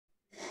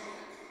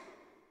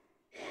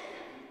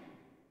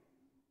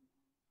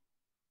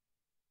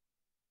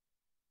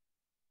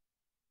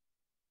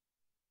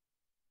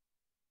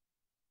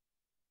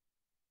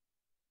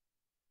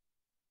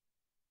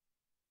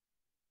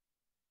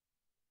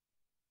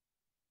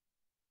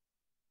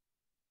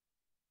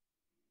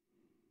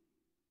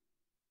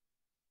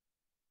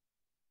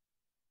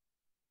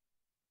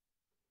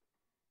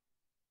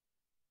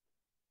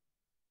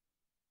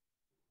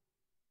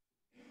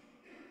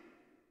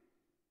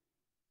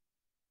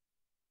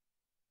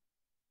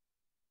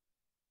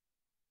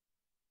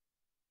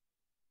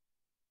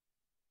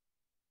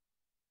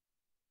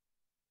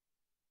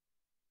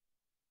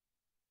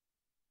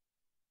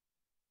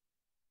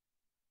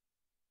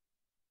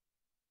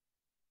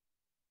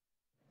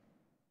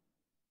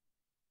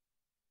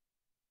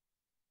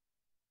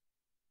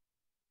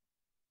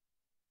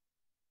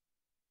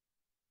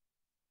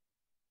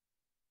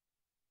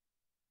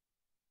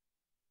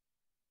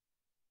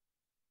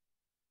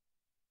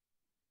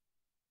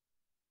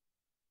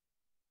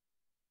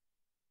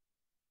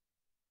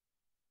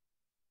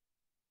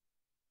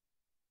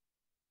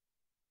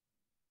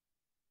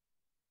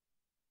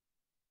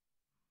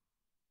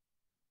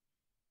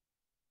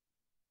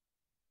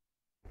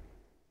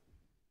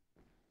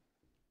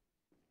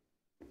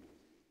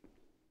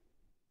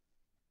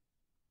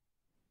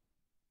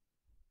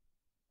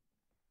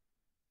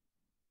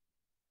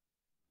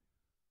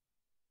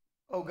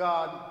O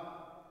God,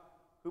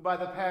 who by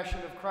the passion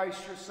of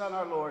Christ your Son,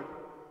 our Lord,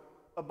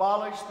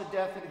 abolished the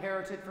death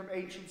inherited from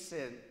ancient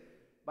sin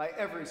by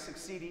every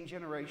succeeding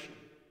generation,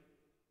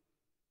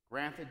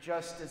 grant that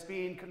just as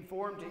being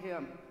conformed to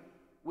him,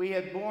 we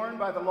had borne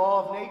by the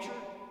law of nature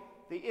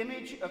the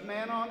image of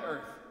man on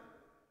earth,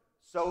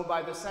 so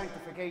by the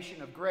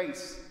sanctification of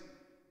grace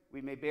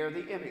we may bear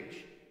the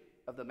image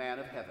of the man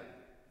of heaven.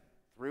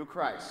 Through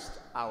Christ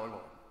our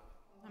Lord.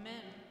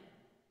 Amen.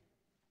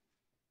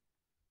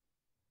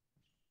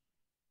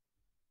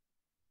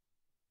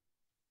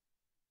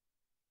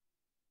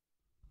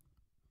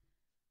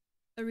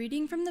 A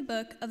reading from the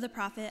book of the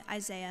prophet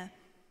Isaiah.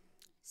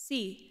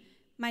 See,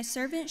 my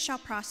servant shall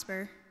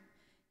prosper.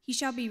 He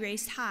shall be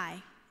raised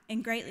high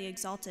and greatly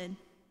exalted.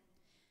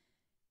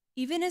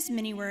 Even as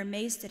many were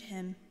amazed at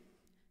him,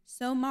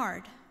 so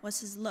marred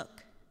was his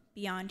look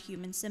beyond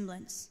human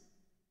semblance,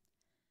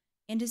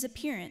 and his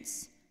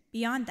appearance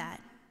beyond that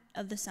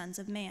of the sons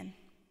of man.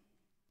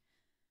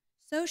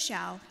 So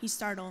shall he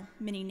startle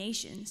many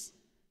nations.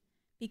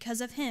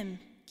 Because of him,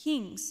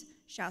 kings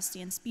shall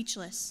stand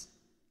speechless.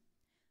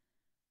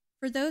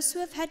 For those who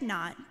have had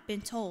not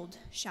been told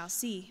shall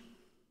see.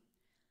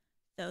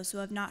 Those who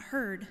have not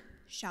heard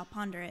shall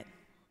ponder it.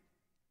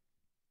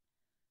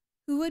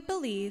 Who would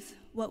believe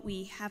what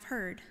we have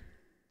heard?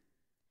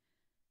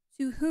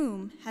 To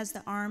whom has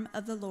the arm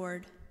of the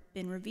Lord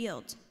been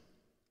revealed?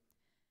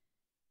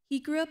 He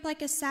grew up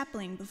like a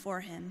sapling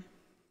before him,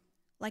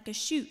 like a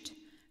shoot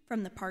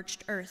from the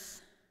parched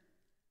earth.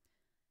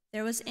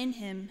 There was in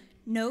him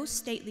no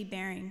stately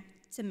bearing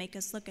to make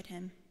us look at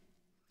him,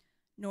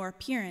 nor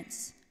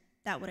appearance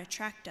that would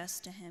attract us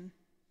to him.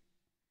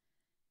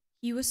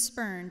 He was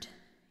spurned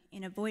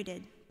and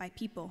avoided by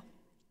people,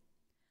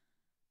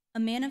 a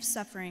man of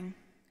suffering,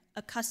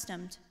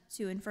 accustomed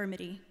to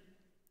infirmity,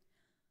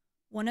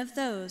 one of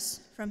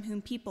those from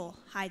whom people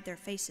hide their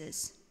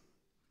faces,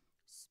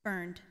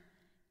 spurned,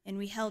 and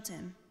we held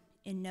him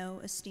in no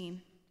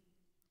esteem.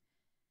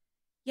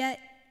 Yet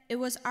it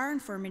was our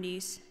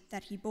infirmities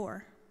that he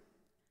bore,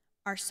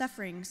 our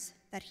sufferings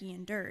that he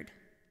endured,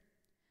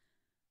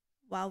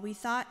 while we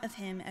thought of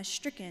him as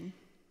stricken,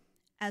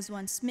 as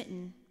one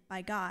smitten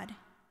by God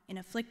and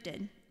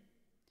afflicted.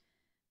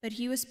 But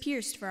he was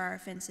pierced for our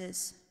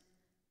offenses,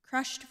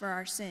 crushed for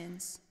our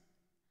sins.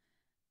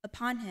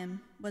 Upon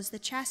him was the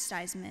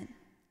chastisement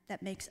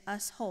that makes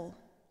us whole.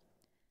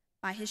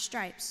 By his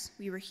stripes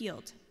we were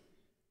healed.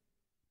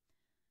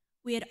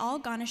 We had all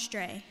gone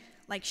astray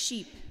like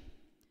sheep,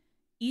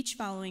 each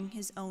following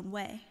his own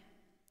way.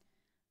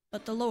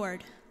 But the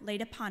Lord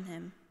laid upon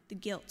him the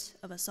guilt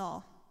of us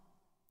all.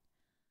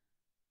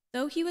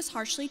 Though he was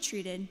harshly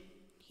treated,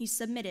 he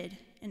submitted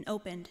and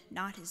opened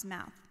not his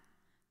mouth,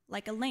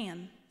 like a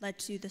lamb led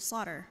to the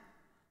slaughter,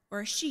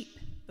 or a sheep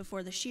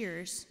before the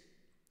shearers.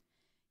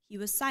 He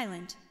was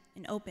silent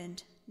and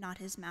opened not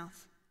his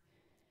mouth.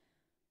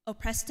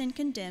 Oppressed and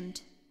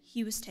condemned,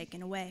 he was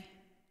taken away.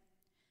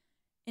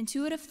 And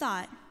who would have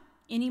thought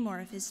any more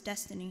of his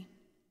destiny?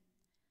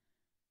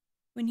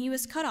 When he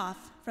was cut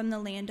off from the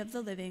land of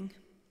the living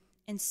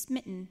and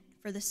smitten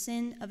for the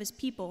sin of his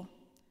people,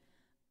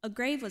 a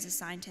grave was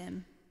assigned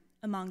him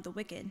among the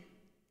wicked,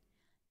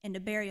 and a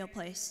burial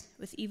place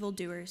with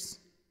evildoers.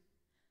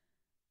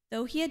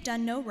 Though he had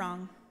done no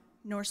wrong,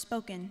 nor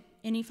spoken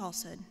any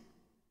falsehood,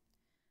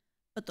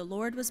 but the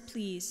Lord was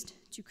pleased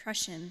to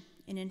crush him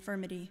in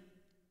infirmity.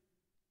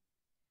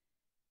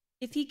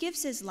 If he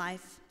gives his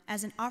life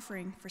as an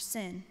offering for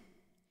sin,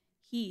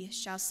 he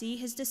shall see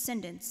his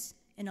descendants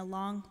in a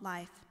long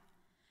life,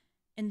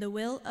 and the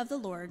will of the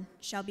Lord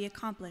shall be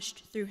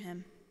accomplished through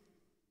him.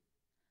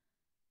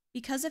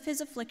 Because of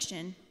his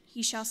affliction,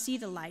 he shall see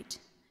the light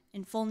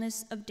in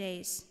fullness of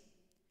days.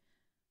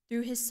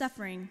 Through his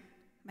suffering,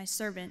 my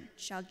servant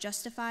shall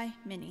justify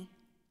many,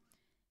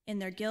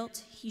 and their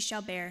guilt he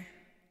shall bear.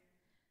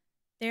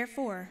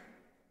 Therefore,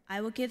 I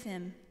will give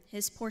him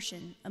his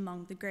portion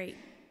among the great,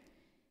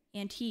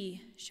 and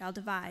he shall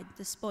divide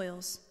the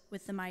spoils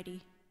with the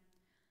mighty.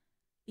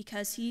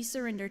 Because he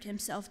surrendered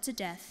himself to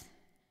death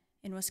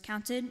and was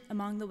counted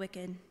among the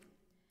wicked,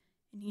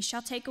 and he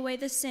shall take away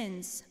the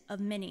sins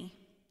of many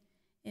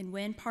and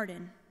win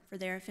pardon for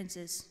their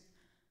offenses.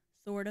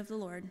 The word of the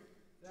Lord.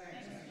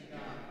 Thanks be to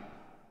God.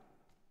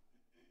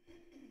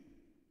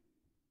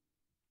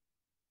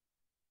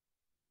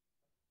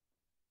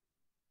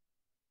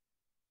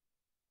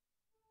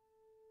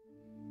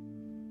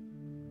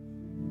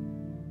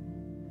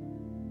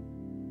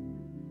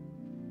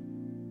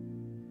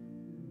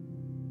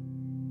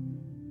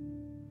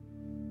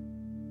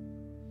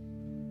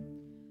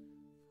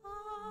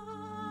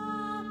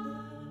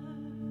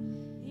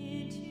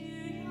 Into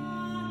your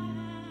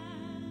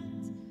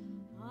hands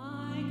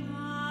I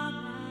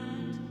come.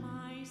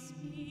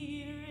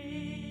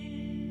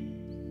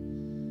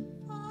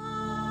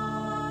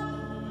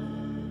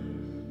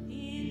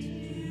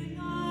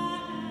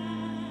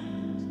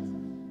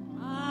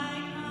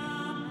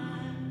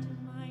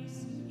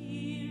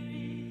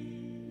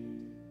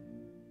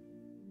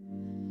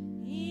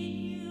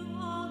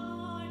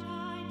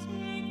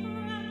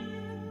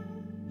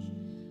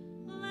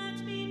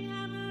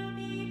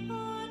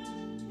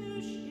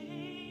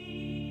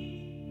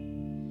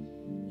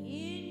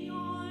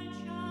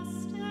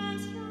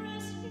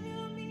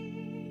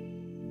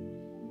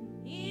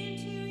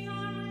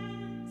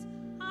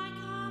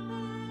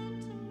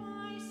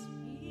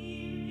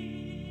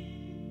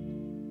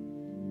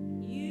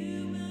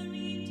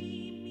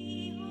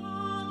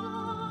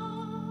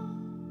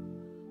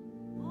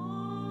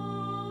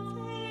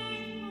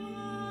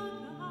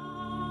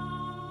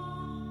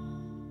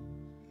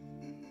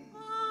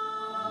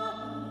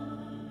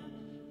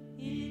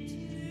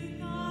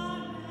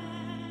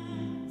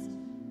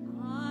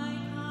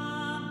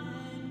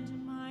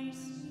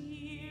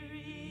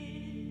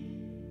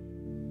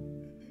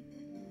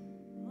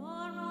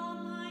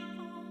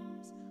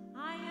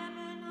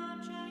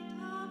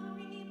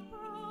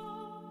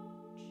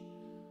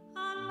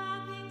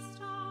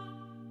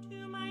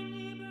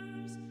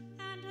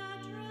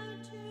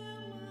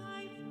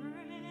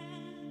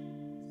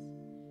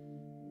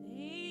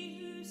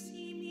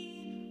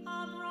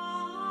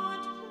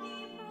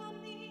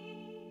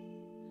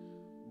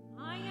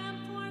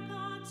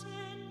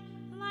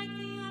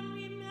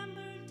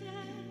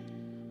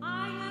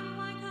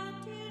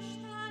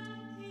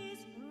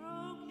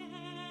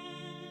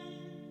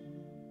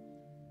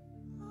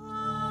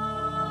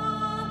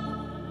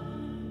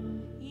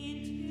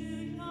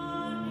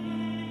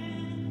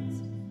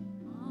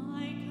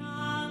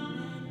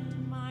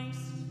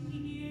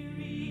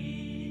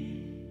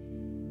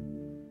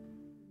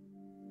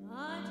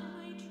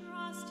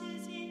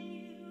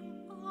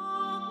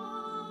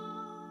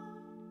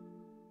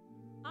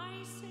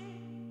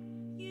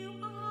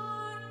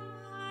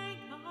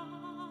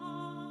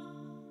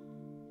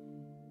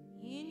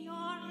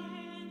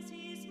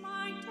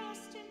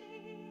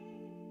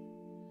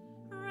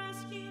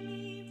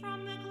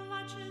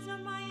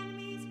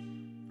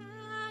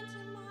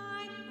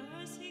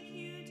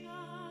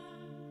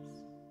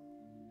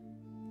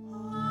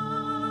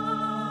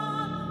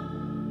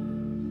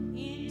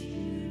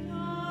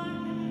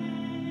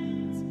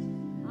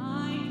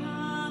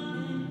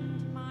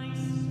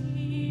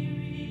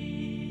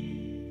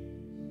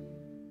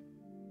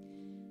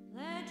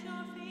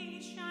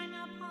 shine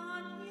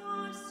upon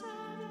your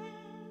servant.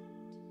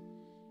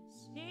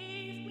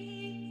 Save me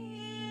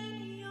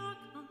in your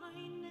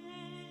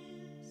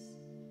kindness.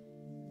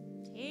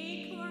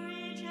 Take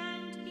courage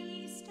and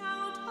be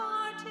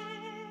stout-hearted.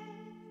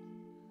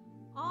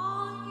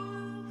 All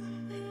you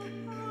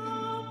who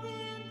hope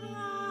in the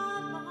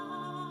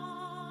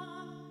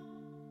Lord.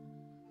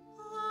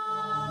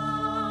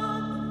 Father,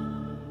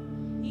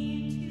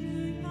 into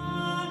your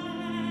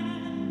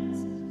hands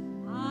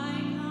I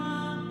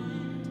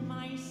commend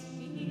my spirit.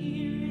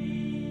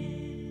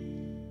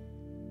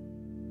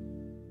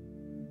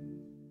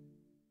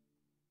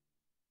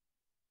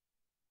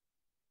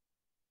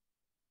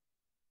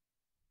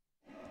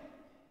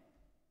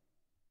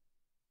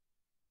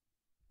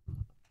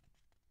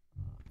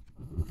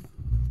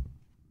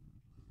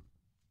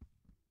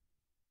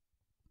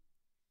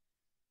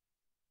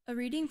 A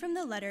reading from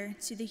the letter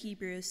to the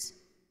Hebrews.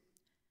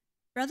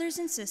 Brothers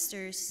and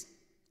sisters,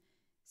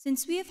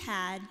 since we have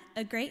had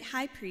a great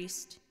high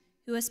priest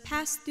who has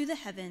passed through the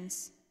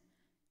heavens,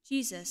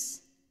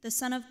 Jesus, the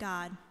Son of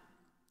God,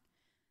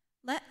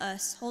 let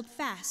us hold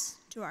fast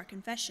to our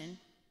confession.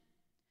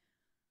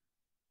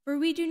 For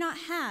we do not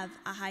have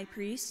a high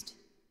priest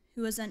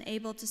who is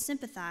unable to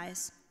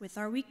sympathize with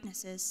our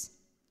weaknesses,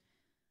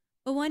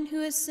 but one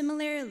who has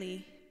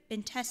similarly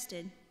been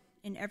tested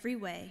in every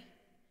way,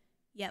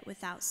 yet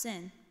without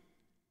sin.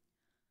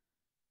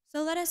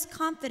 So let us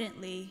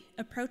confidently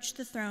approach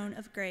the throne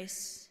of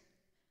grace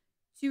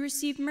to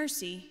receive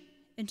mercy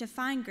and to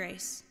find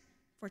grace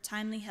for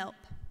timely help.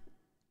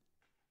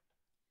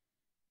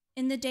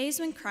 In the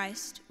days when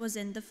Christ was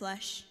in the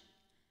flesh,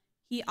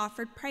 he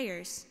offered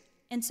prayers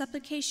and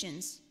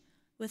supplications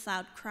with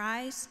loud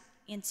cries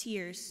and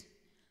tears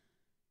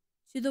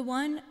to the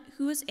one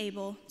who was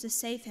able to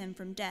save him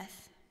from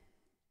death.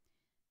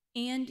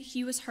 And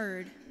he was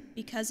heard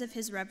because of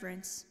his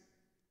reverence.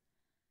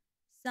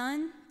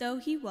 Son though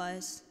he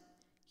was,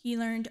 he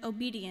learned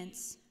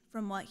obedience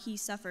from what he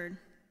suffered.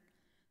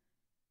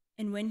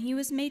 And when he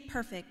was made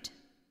perfect,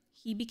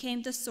 he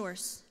became the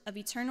source of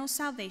eternal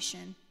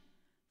salvation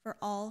for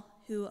all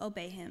who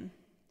obey him.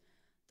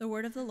 The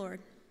word of the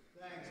Lord.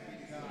 Thanks be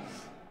to God.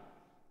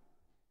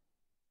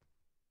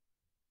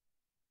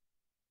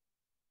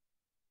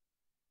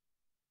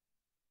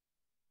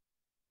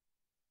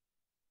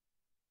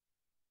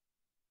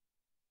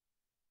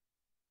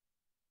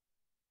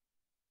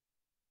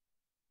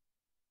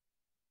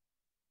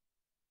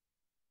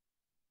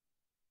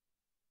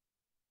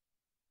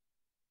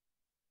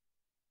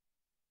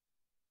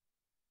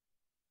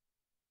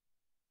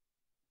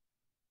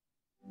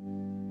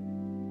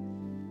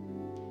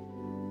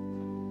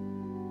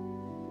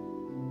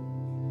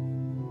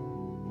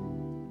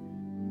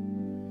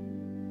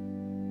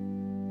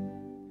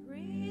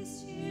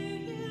 Praise to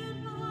you,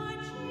 Lord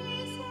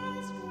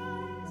Jesus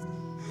Christ,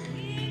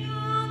 King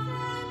of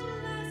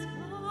endless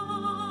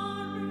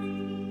glory.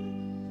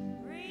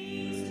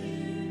 Praise to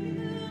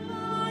you,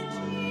 Lord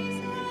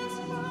Jesus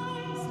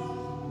Christ,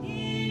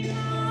 King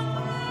of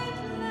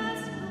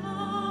endless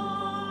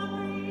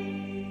glory.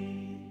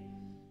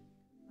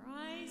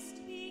 Christ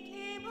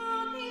became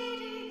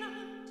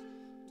obedient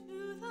to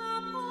the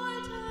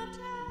point of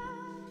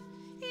death,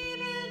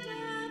 even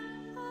death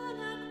on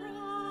a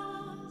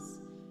cross.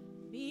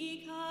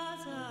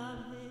 Because of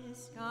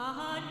this,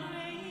 God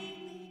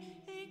greatly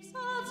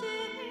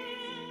exalted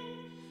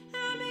him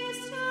and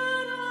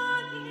bestowed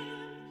on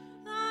him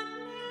the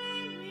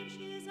name which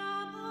is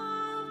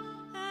above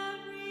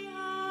every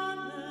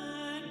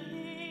other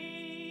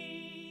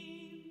name.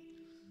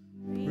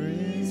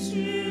 Praise to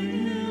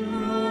you,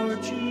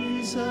 Lord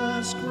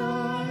Jesus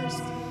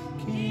Christ,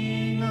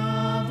 King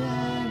of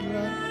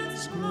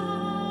endless glory.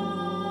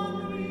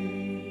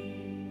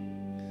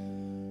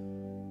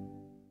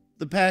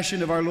 The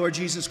Passion of our Lord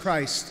Jesus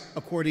Christ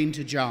according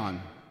to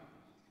John.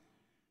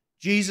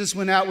 Jesus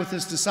went out with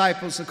his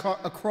disciples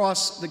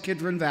across the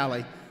Kidron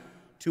Valley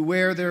to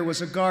where there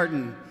was a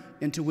garden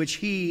into which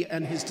he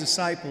and his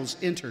disciples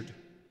entered.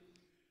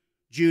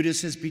 Judas,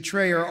 his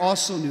betrayer,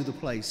 also knew the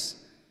place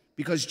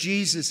because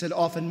Jesus had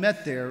often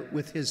met there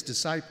with his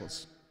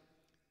disciples.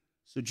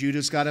 So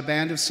Judas got a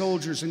band of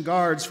soldiers and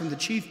guards from the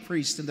chief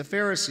priests and the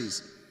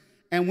Pharisees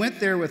and went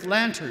there with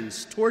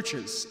lanterns,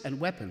 torches, and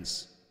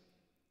weapons.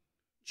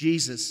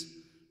 Jesus,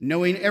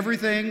 knowing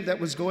everything that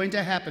was going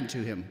to happen to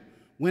him,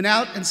 went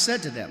out and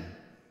said to them,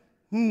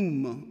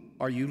 "Whom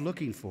are you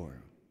looking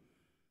for?"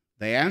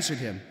 They answered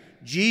him,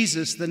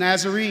 "Jesus the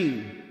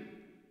Nazarene."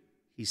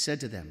 He said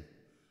to them,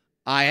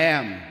 "I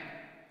am."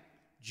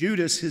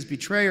 Judas, his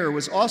betrayer,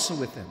 was also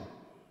with them.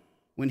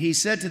 When he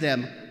said to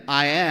them,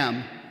 "I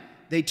am,"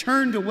 they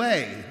turned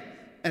away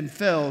and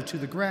fell to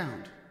the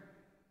ground.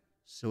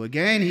 So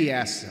again he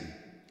asked them,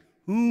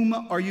 "Whom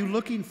are you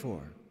looking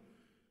for?"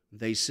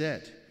 They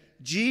said,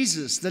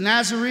 "Jesus the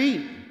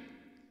Nazarene."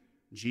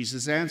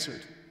 Jesus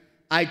answered,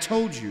 "I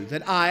told you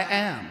that I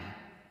am.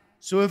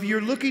 So if you're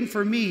looking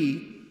for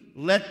me,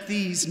 let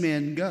these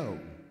men go."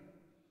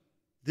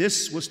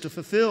 This was to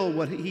fulfill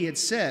what he had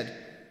said,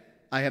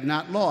 "I have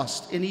not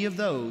lost any of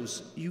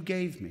those you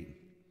gave me."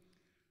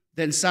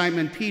 Then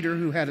Simon Peter,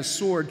 who had a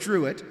sword,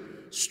 drew it,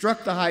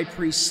 struck the high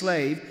priest's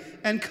slave,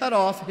 and cut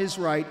off his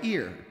right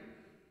ear.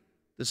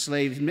 The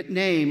slave's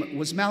name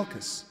was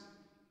Malchus.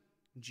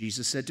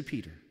 Jesus said to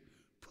Peter,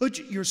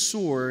 "Put your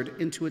sword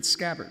into its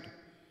scabbard.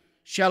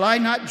 Shall I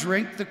not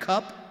drink the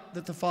cup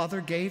that the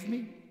Father gave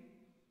me?"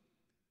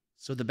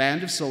 So the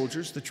band of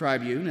soldiers, the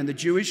tribune, and the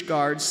Jewish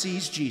guard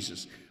seized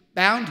Jesus,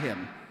 bound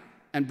him,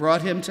 and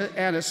brought him to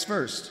Annas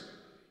first.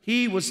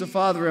 He was the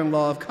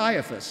father-in-law of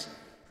Caiaphas,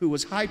 who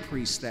was high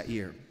priest that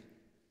year.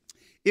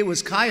 It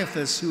was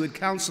Caiaphas who had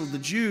counseled the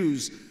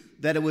Jews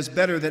that it was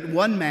better that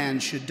one man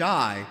should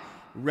die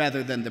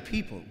rather than the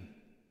people.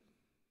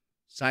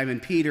 Simon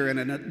Peter and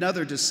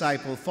another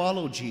disciple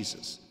followed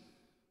Jesus.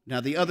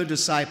 Now the other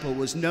disciple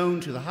was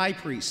known to the high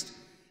priest,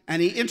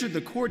 and he entered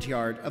the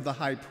courtyard of the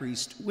high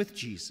priest with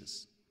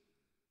Jesus.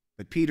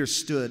 But Peter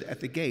stood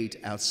at the gate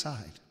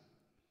outside.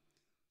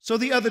 So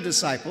the other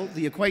disciple,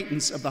 the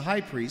acquaintance of the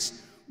high priest,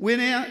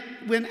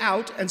 went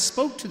out and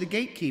spoke to the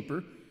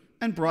gatekeeper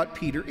and brought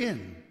Peter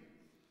in.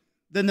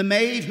 Then the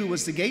maid who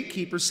was the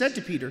gatekeeper said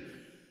to Peter,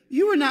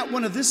 "You are not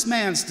one of this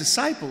man's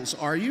disciples,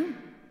 are you?"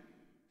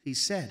 He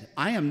said,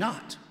 "I am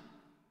not."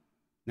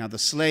 Now the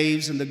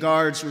slaves and the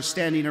guards were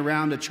standing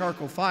around a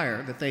charcoal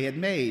fire that they had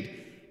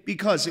made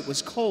because it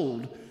was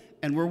cold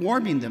and were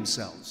warming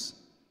themselves.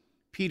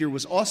 Peter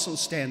was also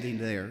standing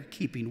there,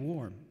 keeping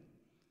warm.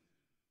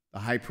 The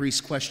high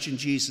priest questioned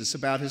Jesus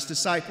about his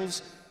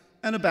disciples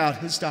and about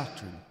his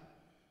doctrine.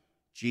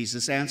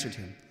 Jesus answered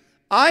him,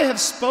 "I have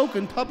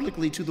spoken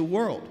publicly to the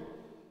world.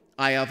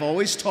 I have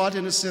always taught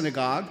in a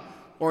synagogue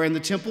or in the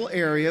temple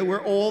area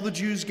where all the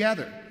Jews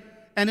gather,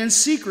 and in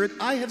secret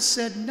I have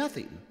said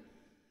nothing.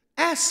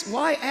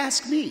 Why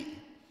ask me?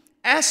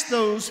 Ask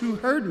those who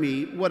heard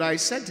me what I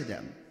said to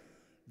them.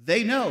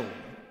 They know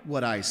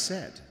what I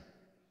said."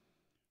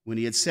 When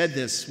he had said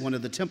this, one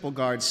of the temple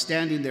guards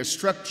standing there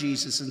struck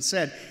Jesus and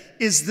said,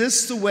 "Is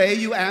this the way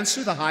you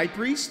answer the high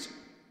priest?"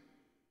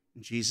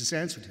 And Jesus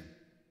answered him,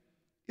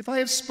 "If I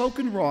have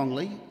spoken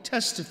wrongly,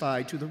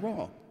 testify to the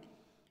wrong.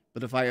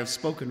 But if I have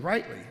spoken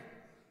rightly,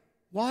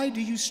 why do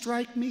you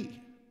strike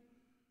me?"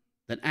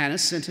 Then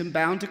Annas sent him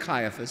bound to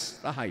Caiaphas,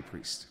 the high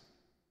priest.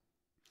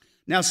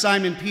 Now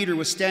Simon Peter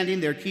was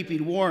standing there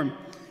keeping warm,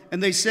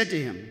 and they said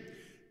to him,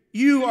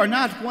 "You are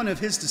not one of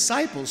his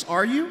disciples,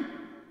 are you?"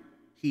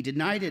 He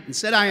denied it and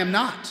said, "I am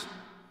not."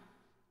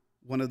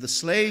 One of the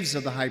slaves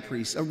of the high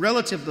priest, a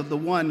relative of the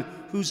one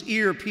whose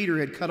ear Peter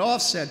had cut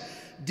off, said,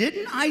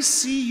 "Didn't I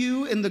see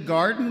you in the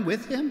garden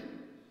with him?"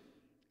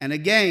 And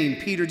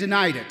again Peter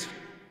denied it.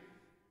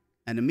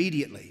 And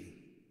immediately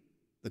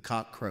the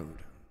cock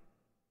crowed.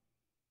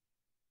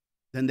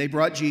 Then they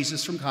brought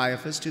Jesus from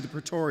Caiaphas to the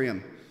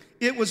praetorium.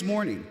 It was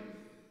morning,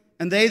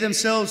 and they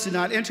themselves did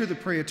not enter the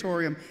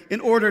praetorium in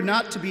order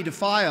not to be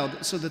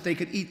defiled, so that they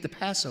could eat the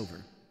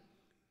Passover.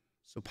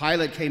 So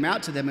Pilate came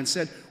out to them and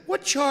said,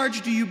 "What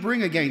charge do you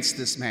bring against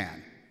this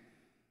man?"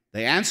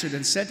 They answered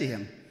and said to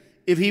him,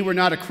 "If he were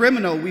not a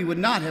criminal, we would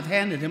not have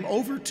handed him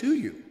over to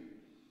you."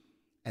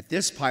 At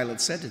this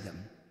Pilate said to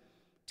them,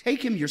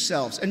 "Take him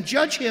yourselves and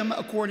judge him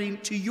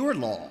according to your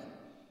law."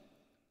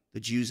 The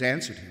Jews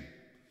answered him,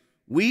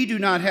 "We do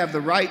not have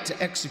the right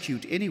to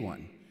execute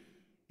anyone,"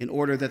 in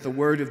order that the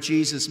word of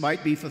Jesus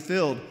might be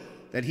fulfilled,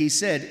 that he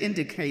said,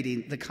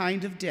 indicating the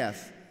kind of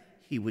death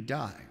he would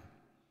die.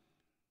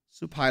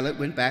 So Pilate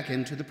went back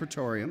into the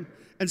praetorium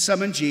and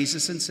summoned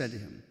Jesus and said to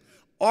him,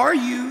 "Are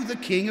you the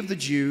king of the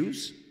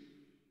Jews?"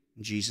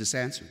 And Jesus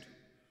answered,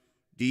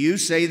 "Do you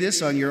say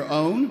this on your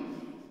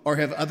own, or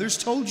have others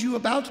told you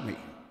about me?"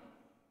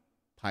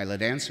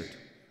 Pilate answered,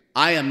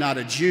 "I am not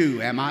a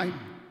Jew, am I?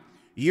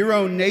 Your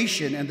own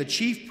nation and the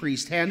chief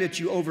priest handed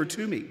you over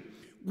to me.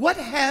 What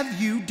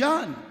have you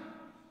done?"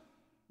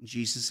 And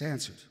Jesus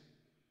answered,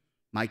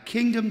 "My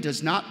kingdom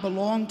does not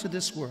belong to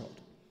this world.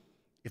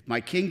 If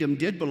my kingdom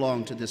did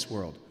belong to this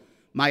world,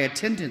 my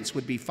attendants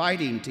would be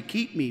fighting to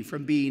keep me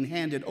from being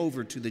handed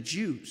over to the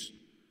Jews.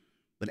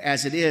 But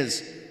as it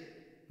is,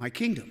 my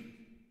kingdom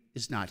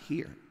is not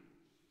here."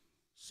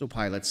 So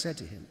Pilate said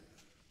to him,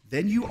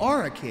 "Then you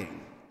are a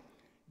king."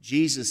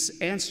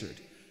 Jesus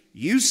answered,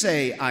 "You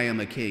say I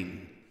am a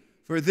king.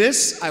 For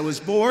this I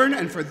was born,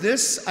 and for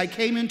this I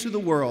came into the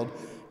world,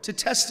 to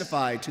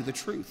testify to the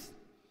truth.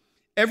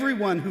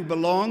 Everyone who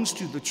belongs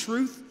to the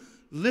truth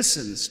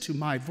listens to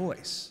my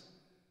voice."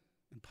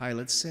 And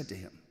Pilate said to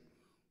him,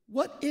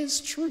 "What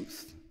is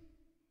truth?"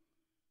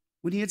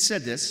 When he had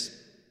said this,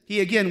 he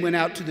again went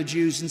out to the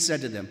Jews and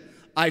said to them,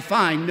 "I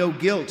find no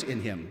guilt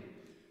in him.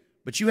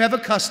 But you have a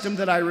custom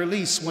that I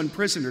release one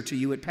prisoner to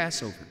you at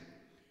Passover.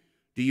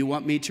 Do you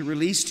want me to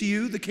release to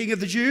you the king of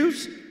the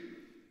Jews?"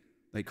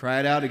 They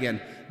cried out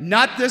again,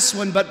 "Not this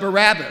one, but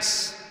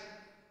Barabbas."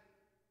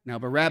 Now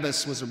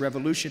Barabbas was a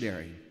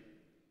revolutionary.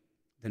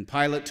 Then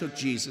Pilate took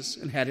Jesus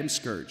and had him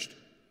scourged.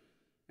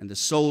 And the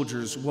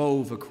soldiers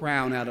wove a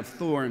crown out of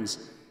thorns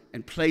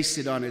and placed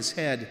it on his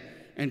head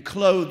and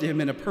clothed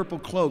him in a purple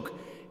cloak.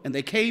 And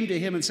they came to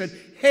him and said,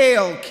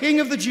 "Hail, King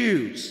of the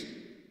Jews!"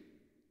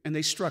 And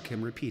they struck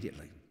him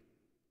repeatedly.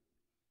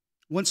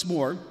 Once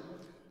more,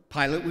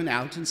 Pilate went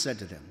out and said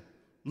to them,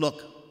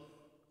 "Look,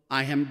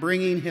 I am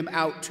bringing him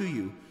out to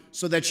you,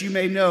 so that you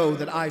may know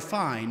that I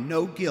find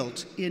no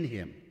guilt in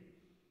him."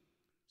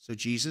 So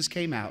Jesus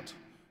came out,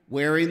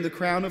 wearing the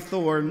crown of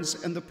thorns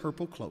and the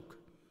purple cloak.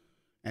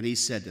 And he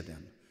said to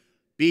them,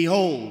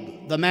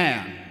 "Behold the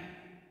man."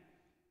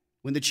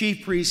 When the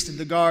chief priests and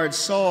the guards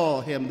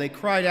saw him, they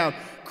cried out,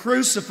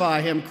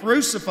 "Crucify him!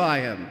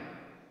 Crucify him!"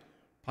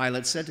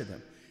 Pilate said to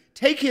them,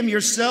 "Take him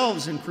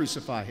yourselves and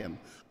crucify him.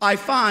 I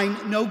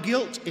find no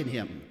guilt in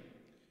him."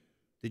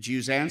 The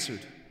Jews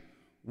answered,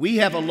 "We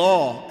have a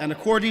law, and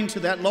according to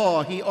that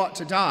law he ought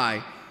to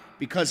die,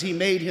 because he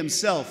made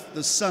himself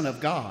the Son of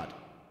God."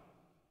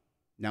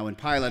 Now when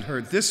Pilate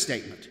heard this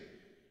statement,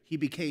 he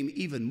became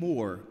even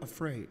more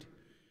afraid,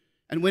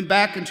 and went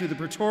back into the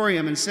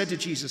praetorium and said to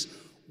Jesus,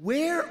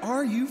 "Where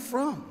are you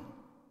from?"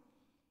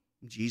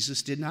 And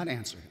Jesus did not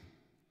answer him.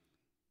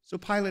 So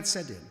Pilate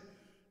said to him,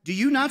 "Do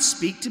you not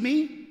speak to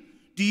me?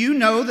 Do you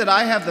know that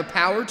I have the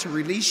power to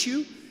release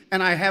you,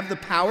 and I have the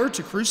power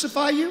to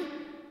crucify you?"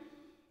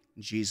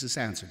 And Jesus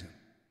answered him,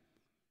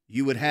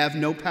 "You would have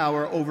no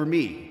power over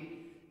me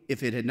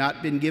if it had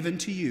not been given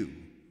to you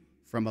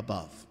from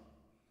above.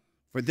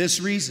 For this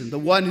reason, the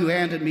one who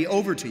handed me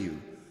over to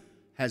you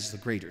has the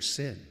greater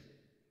sin."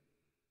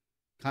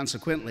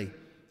 Consequently,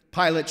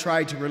 Pilate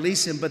tried to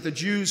release him, but the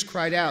Jews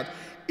cried out,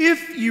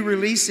 "If you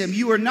release him,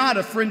 you are not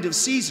a friend of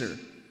Caesar.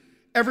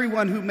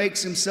 Everyone who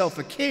makes himself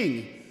a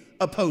king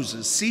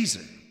opposes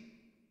Caesar."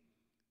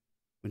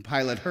 When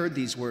Pilate heard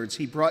these words,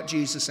 he brought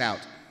Jesus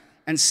out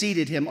and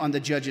seated him on the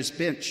judge's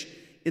bench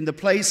in the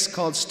place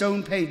called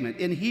Stone Pavement,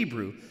 in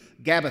Hebrew,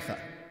 Gabbatha.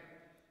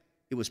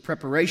 It was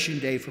preparation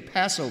day for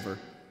Passover,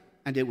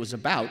 and it was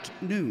about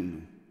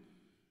noon.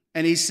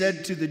 And he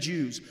said to the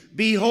Jews,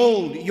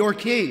 "Behold your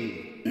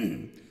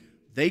king."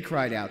 They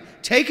cried out,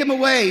 take him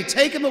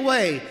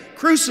away,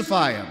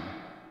 crucify him."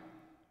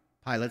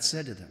 Pilate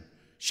said to them,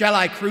 "Shall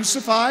I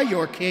crucify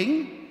your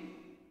king?"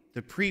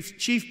 The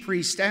chief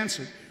priest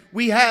answered,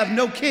 "We have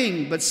no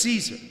king but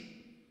Caesar."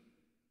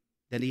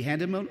 Then he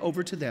handed him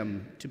over to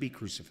them to be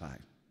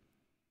crucified.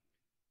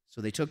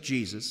 So they took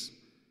Jesus,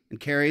 and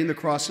carrying the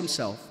cross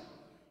himself,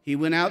 he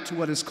went out to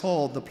what is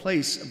called the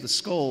place of the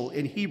skull,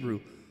 in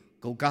Hebrew,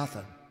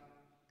 Golgotha.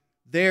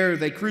 There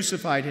they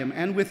crucified him,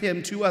 and with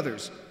him 2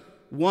 others,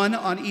 one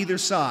on either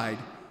side,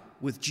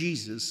 with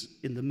Jesus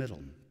in the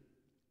middle.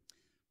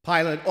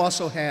 Pilate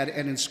also had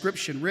an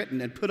inscription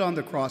written and put on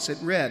the cross. It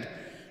read,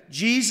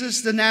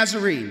 "Jesus the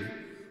Nazarene,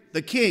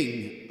 the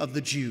King of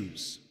the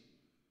Jews."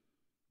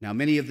 Now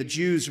many of the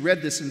Jews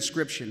read this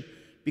inscription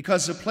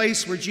because the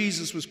place where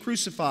Jesus was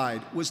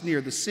crucified was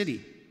near the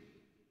city,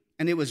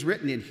 and it was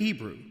written in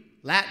Hebrew,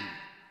 Latin,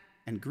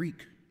 and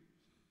Greek.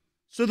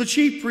 So the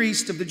chief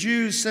priest of the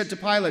Jews said to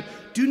Pilate,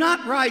 "Do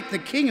not write the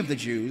King of the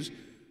Jews,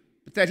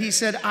 but that he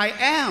said, 'I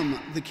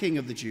am the King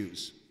of the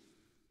Jews.'"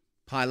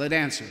 Pilate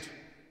answered,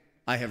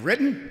 "I have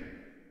written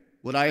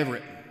what I have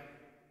written."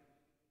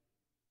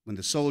 When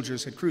the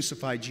soldiers had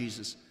crucified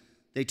Jesus,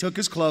 they took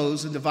his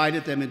clothes and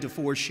divided them into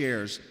 4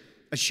 shares,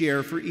 a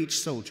share for each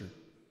soldier.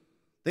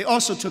 They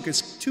also took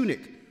his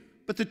tunic,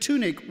 but the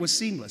tunic was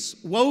seamless,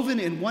 woven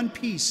in one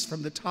piece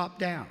from the top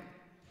down.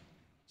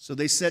 So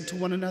they said to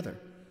one another,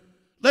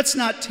 "Let's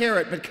not tear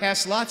it, but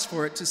cast lots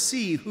for it to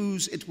see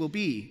whose it will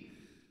be,"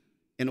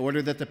 in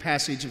order that the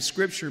passage of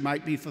Scripture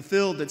might be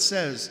fulfilled that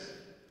says,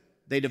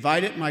 "They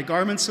divided my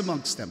garments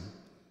amongst them,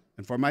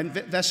 and for my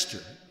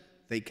vesture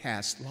they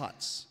cast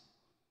lots."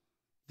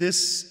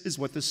 This is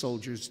what the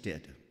soldiers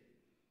did.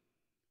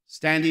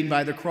 Standing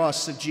by the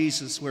cross of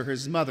Jesus were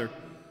his mother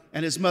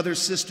and his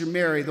mother's sister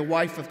Mary, the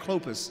wife of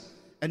Clopas,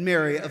 and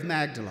Mary of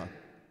Magdala.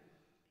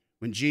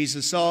 When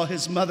Jesus saw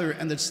his mother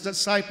and the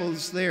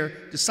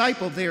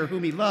disciple there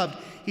whom he loved,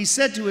 he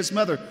said to his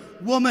mother,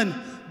 "Woman,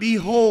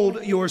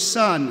 behold your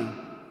son."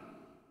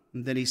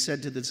 And then he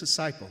said to the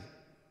disciple,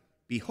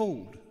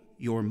 "Behold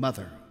your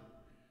mother."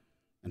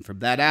 And from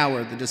that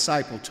hour the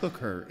disciple took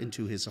her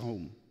into his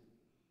home.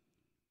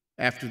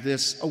 After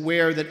this,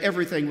 aware that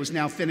everything was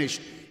now finished,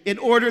 in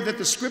order that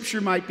the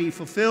Scripture might be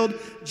fulfilled,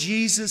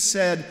 Jesus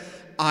said,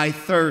 "I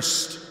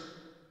thirst."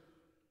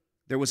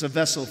 There was a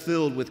vessel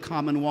filled with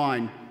common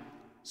wine.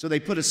 So they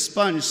put a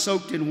sponge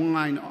soaked in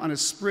wine on a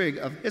sprig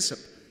of hyssop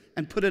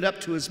and put it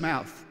up to his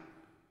mouth.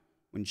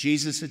 When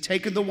Jesus had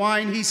taken the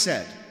wine, he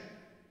said,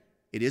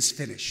 "It is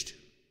finished."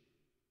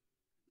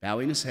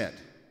 Bowing his head,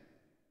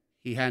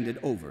 he handed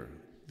over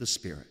the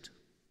Spirit.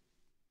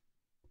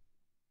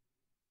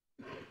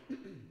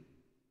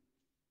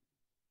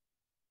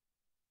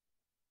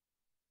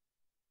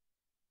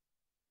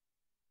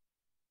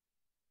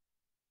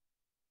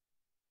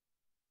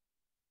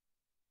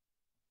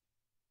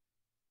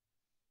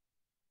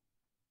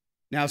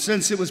 Now,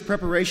 since it was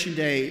preparation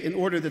day, in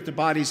order that the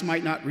bodies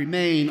might not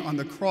remain on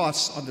the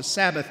cross on the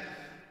Sabbath,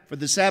 for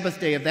the Sabbath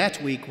day of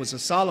that week was a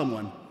solemn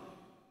one,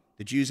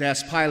 the Jews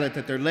asked Pilate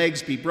that their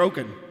legs be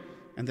broken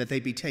and that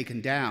they be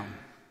taken down.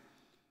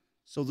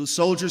 So the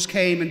soldiers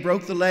came and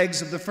broke the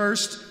legs of the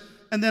first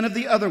and then of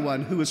the other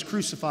one who was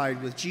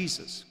crucified with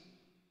Jesus.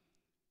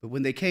 But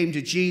when they came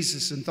to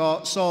Jesus and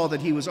saw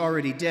that he was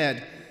already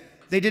dead,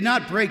 they did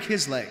not break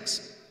his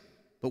legs.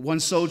 But one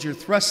soldier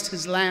thrust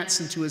his lance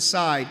into his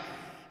side,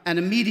 and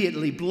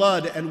immediately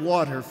blood and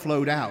water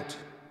flowed out.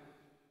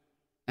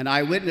 An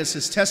eyewitness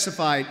has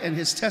testified, and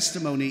his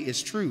testimony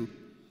is true.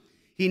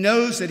 He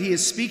knows that he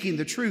is speaking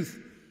the truth,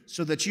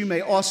 so that you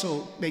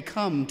may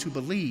come to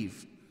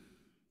believe.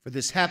 For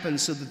this happened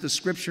so that the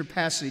scripture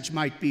passage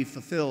might be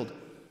fulfilled.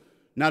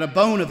 Not a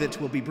bone of it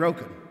will be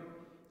broken.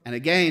 And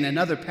again,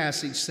 another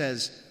passage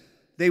says,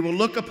 they will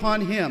look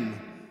upon him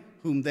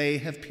whom they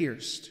have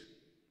pierced.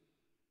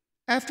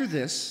 After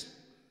this,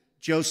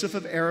 Joseph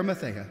of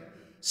Arimathea,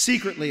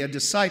 secretly a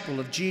disciple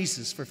of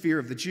Jesus for fear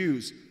of the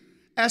Jews,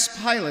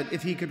 asked Pilate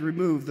if he could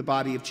remove the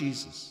body of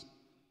Jesus.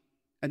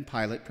 And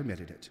Pilate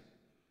permitted it.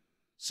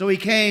 So he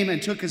came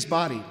and took his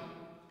body.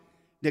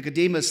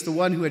 Nicodemus, the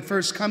one who had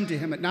first come to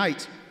him at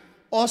night,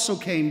 also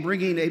came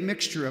bringing a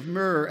mixture of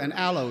myrrh and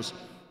aloes,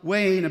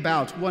 weighing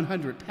about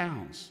 100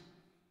 pounds.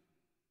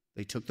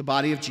 They took the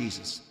body of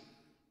Jesus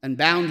and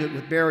bound it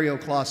with burial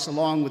cloths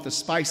along with the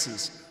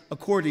spices,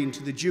 according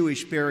to the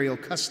Jewish burial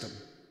custom.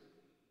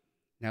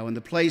 Now in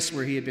the place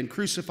where he had been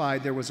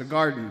crucified there was a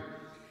garden,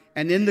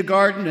 and in the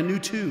garden a new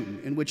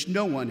tomb in which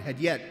no one had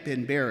yet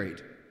been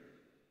buried.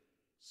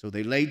 So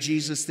they laid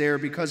Jesus there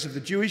because of the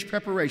Jewish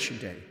preparation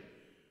day,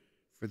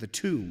 for the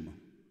tomb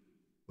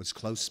was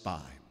close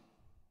by.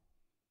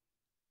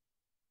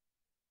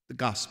 The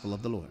Gospel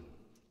of the Lord.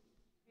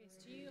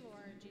 Praise to you,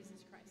 Lord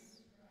Jesus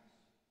Christ.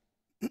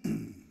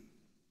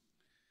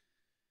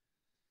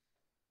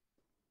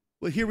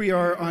 Well, here we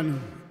are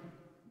on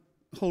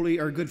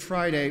Good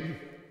Friday,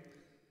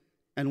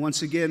 and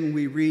once again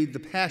we read the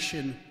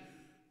Passion,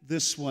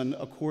 this one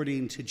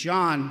according to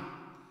John.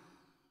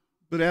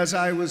 But as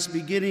I was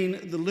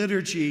beginning the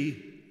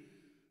liturgy,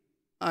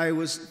 I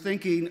was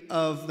thinking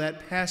of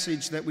that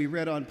passage that we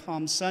read on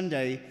Palm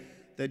Sunday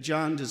that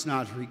John does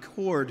not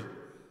record,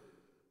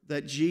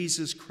 that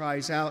Jesus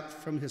cries out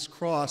from his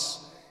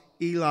cross,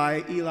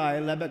 Eli, Eli,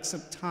 lema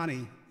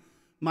sabachthani,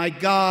 my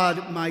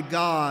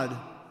God,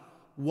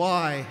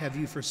 why have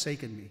you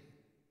forsaken me?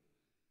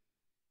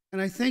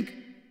 And I think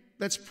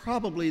that's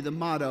probably the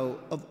motto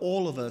of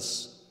all of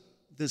us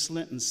this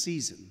Lenten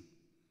season.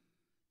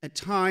 At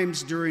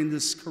times during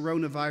this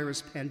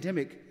coronavirus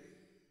pandemic,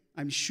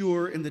 I'm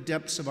sure in the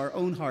depths of our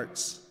own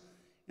hearts,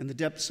 in the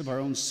depths of our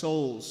own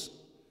souls,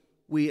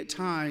 we at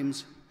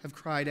times have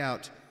cried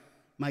out,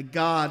 my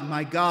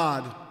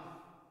God,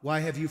 why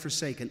have you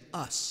forsaken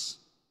us?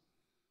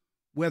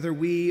 Whether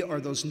we are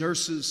those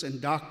nurses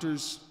and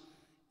doctors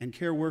and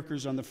care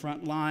workers on the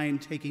front line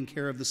taking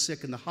care of the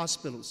sick in the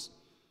hospitals,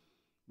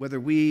 whether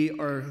we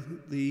are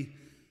the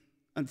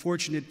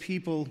unfortunate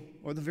people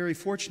or the very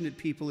fortunate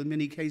people in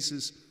many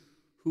cases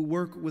who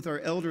work with our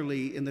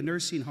elderly in the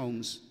nursing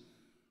homes,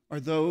 or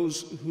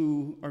those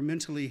who are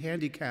mentally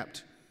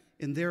handicapped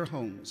in their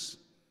homes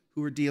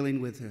who are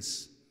dealing with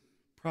this,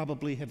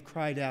 probably have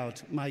cried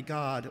out, my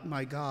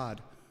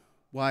God,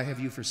 why have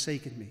you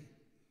forsaken me?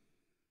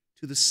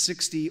 To the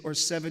 60 or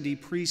 70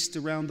 priests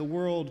around the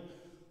world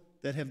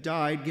that have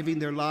died, giving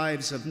their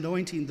lives,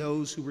 anointing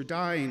those who were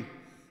dying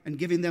and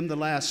giving them the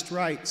last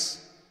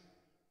rites,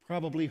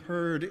 probably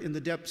heard in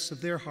the depths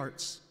of their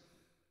hearts,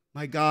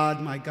 my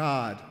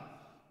God,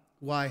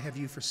 why have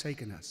you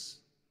forsaken us?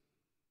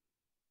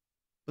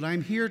 But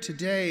I'm here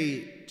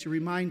today to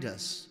remind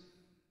us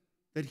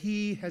that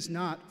he has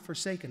not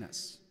forsaken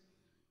us.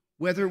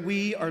 Whether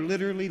we are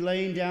literally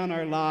laying down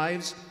our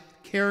lives,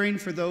 caring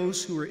for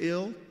those who are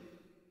ill,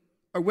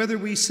 or whether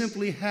we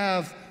simply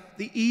have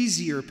the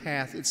easier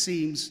path, it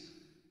seems,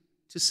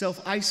 to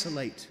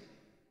self-isolate,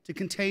 to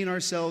contain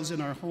ourselves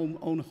in our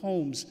own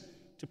homes,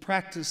 to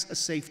practice a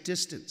safe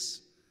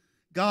distance.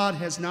 God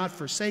has not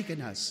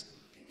forsaken us.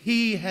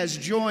 He has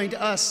joined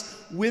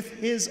us with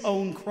his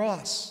own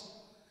cross.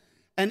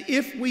 And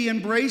if we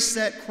embrace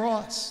that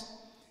cross,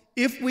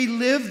 if we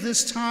live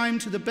this time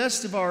to the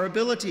best of our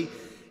ability,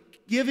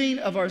 giving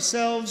of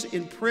ourselves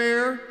in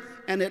prayer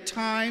and at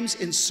times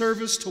in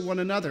service to one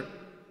another,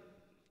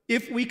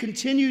 if we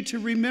continue to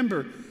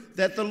remember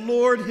that the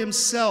Lord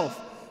himself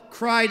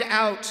cried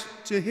out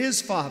to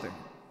his Father,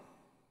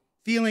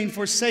 feeling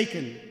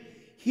forsaken,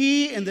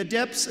 he in the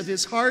depths of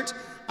his heart,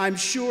 I'm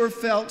sure,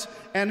 felt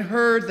and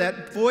heard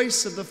that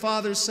voice of the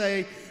Father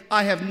say,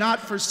 I have not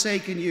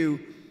forsaken you.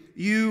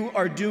 You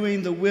are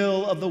doing the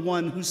will of the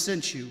one who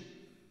sent you.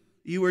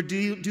 You are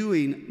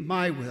doing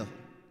my will.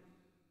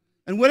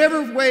 And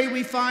whatever way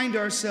we find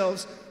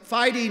ourselves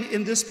fighting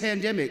in this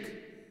pandemic,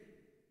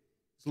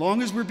 as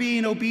long as we're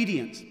being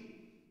obedient,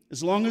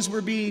 as long as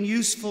we're being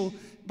useful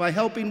by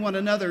helping one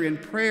another in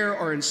prayer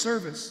or in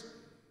service,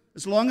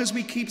 as long as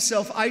we keep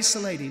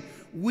self-isolating,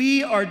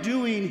 we are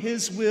doing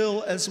his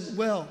will as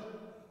well.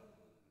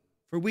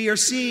 For we are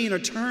seeing a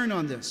turn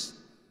on this.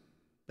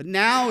 But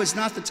now is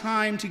not the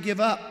time to give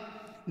up.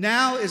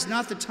 Now is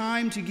not the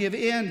time to give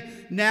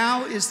in.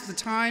 Now is the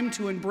time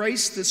to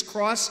embrace this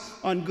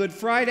cross on Good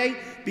Friday,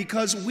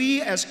 because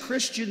we as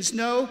Christians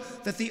know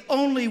that the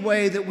only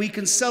way that we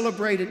can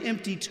celebrate an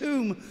empty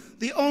tomb,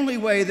 the only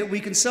way that we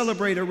can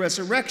celebrate a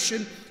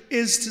resurrection,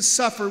 is to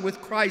suffer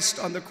with Christ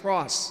on the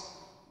cross.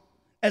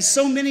 As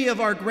so many of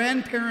our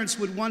grandparents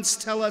would once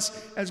tell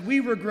us as we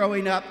were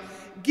growing up,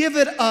 give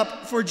it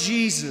up for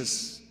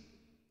Jesus.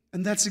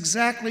 And that's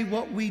exactly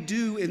what we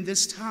do in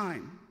this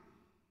time.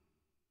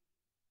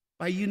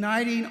 By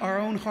uniting our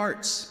own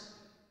hearts,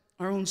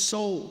 our own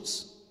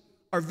souls,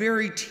 our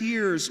very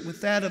tears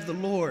with that of the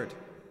Lord,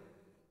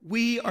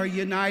 we are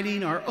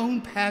uniting our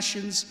own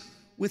passions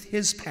with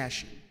his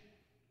passion.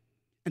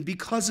 And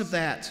because of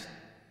that,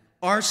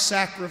 our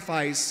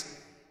sacrifice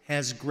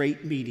has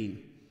great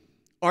meaning.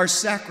 Our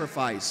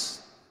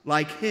sacrifice,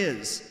 like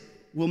his,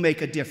 will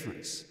make a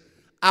difference.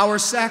 Our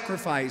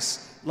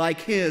sacrifice,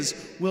 like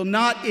his, will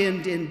not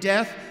end in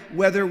death,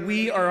 whether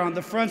we are on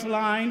the front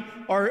line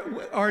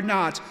or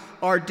not.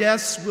 Our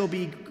deaths will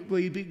be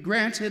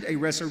granted a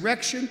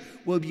resurrection,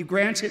 will be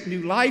granted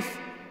new life,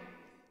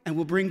 and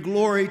will bring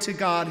glory to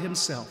God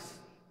himself.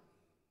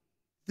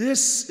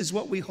 This is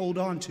what we hold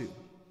on to.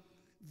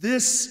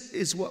 This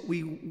is what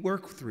we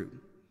work through.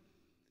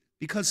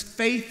 Because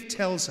faith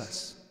tells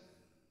us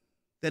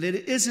that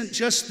it isn't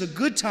just the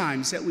good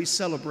times that we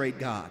celebrate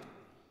God,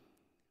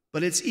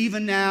 but it's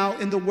even now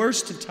in the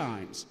worst of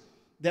times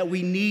that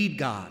we need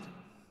God,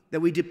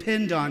 that we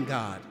depend on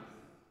God,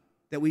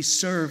 that we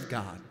serve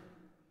God.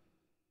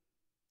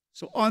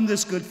 So on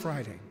this Good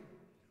Friday,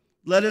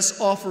 let us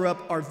offer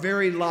up our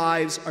very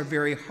lives, our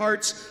very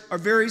hearts, our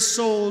very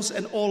souls,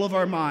 and all of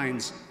our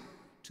minds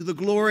to the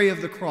glory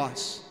of the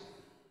cross,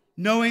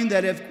 knowing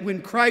that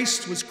when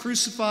Christ was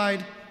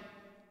crucified,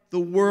 the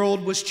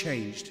world was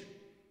changed.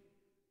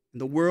 And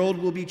the world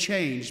will be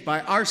changed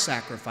by our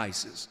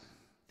sacrifices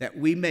that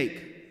we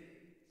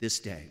make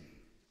this day.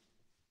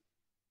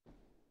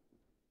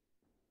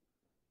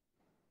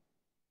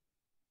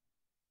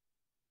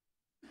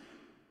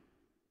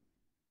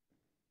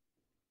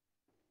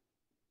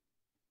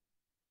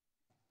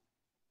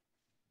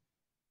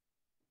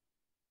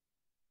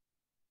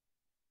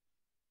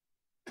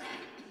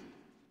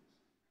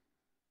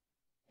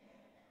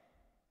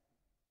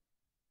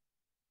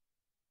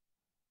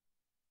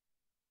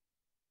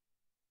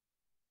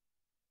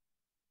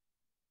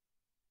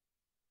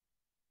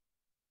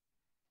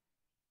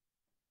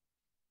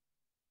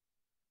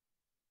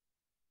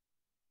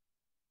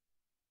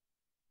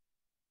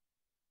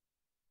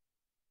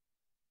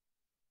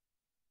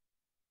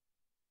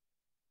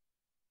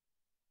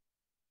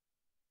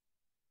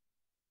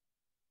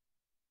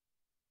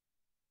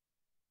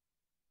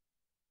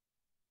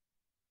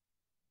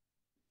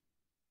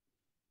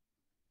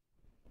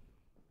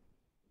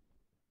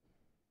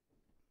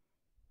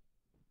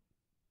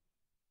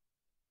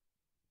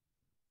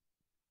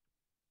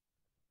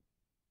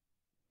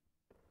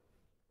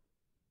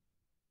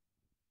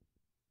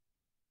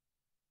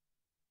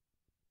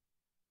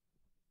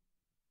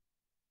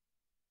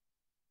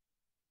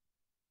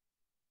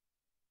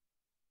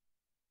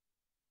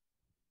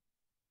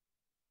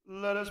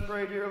 Let us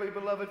pray, dearly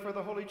beloved, for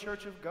the Holy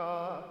Church of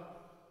God,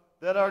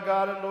 that our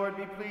God and Lord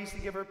be pleased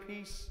to give her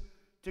peace,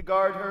 to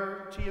guard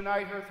her, to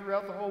unite her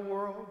throughout the whole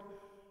world,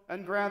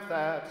 and grant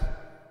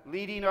that,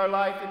 leading our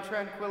life in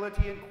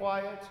tranquility and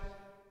quiet,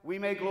 we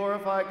may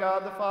glorify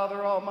God the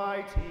Father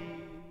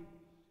Almighty.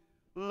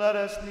 Let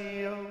us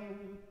kneel.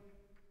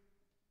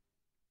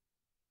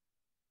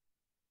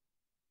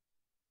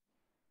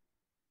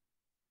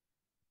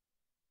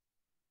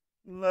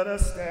 Let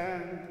us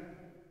stand.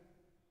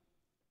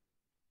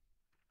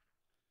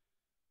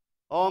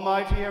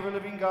 Almighty,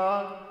 ever-living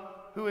God,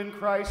 who in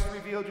Christ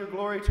revealed your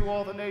glory to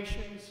all the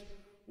nations,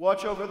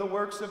 watch over the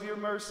works of your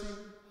mercy,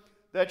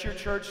 that your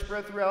church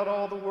spread throughout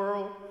all the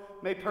world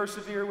may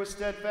persevere with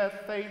steadfast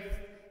faith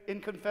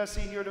in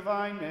confessing your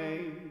divine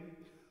name.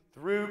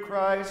 Through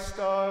Christ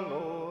our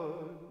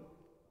Lord.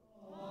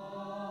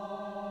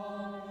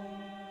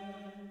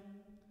 Amen.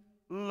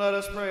 Let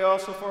us pray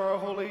also for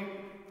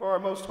our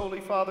most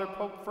holy Father,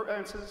 Pope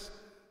Francis,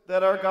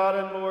 that our God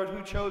and Lord,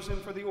 who chose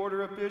him for the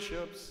order of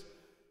bishops,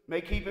 may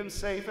keep him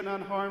safe and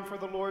unharmed for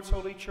the Lord's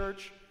holy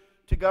church,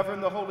 to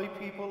govern the holy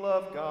people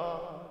of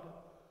God.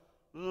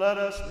 Let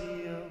us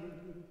kneel.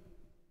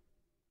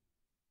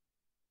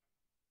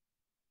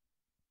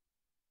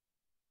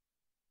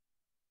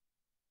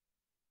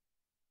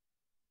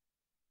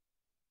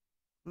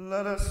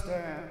 Let us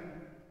stand.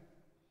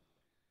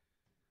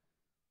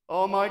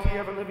 Almighty,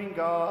 ever-living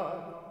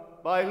God,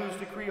 by whose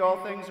decree all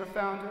things are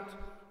founded,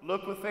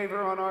 look with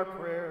favor on our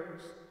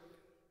prayers,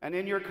 and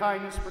in your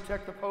kindness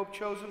protect the Pope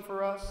chosen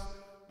for us,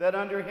 that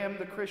under him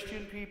the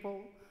Christian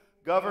people,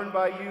 governed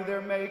by you,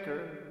 their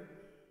Maker,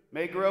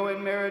 may grow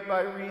in merit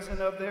by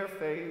reason of their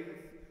faith,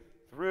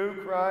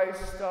 through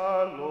Christ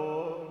our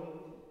Lord.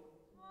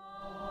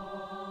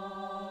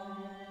 Amen.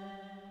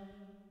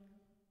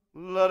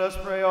 Let us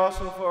pray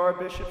also for our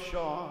Bishop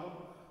Sean,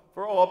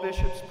 for all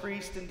bishops,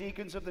 priests, and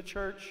deacons of the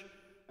church,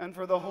 and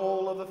for the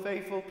whole of the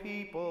faithful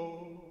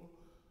people,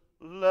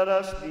 let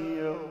us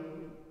kneel.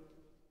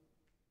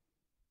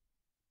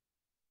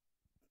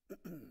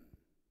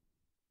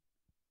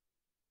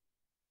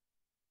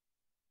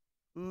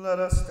 Let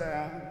us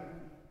stand.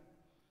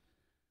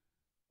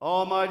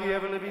 Almighty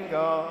ever-living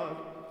God,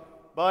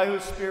 by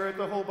whose Spirit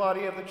the whole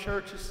body of the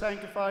church is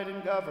sanctified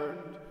and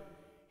governed,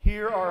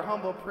 hear our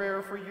humble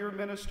prayer for your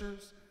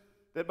ministers,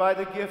 that by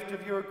the gift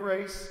of your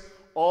grace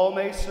all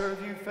may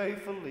serve you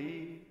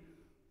faithfully.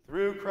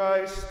 Through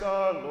Christ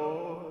our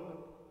Lord.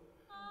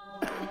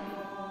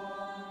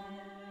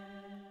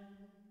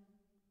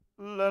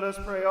 Let us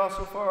pray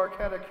also for our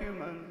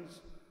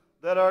catechumens,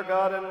 that our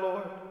God and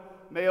Lord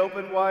may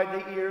open wide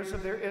the ears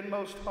of their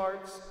inmost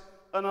hearts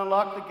and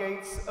unlock the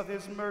gates of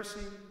his mercy,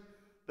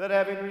 that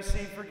having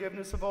received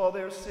forgiveness of all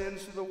their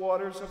sins through the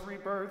waters of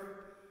rebirth,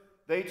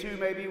 they too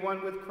may be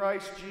one with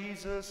Christ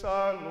Jesus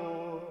our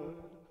Lord.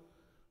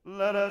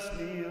 Let us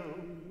kneel.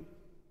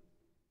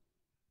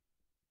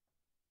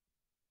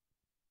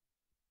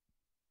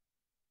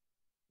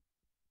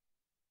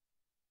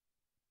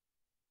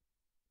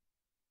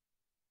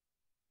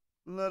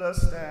 Let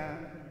us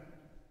stand.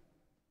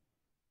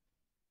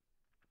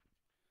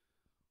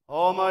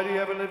 Almighty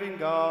ever-living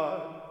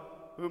God,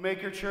 who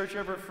make your church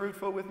ever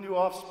fruitful with new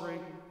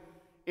offspring,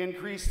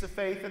 increase the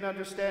faith and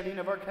understanding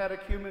of our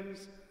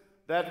catechumens,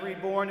 that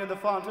reborn in the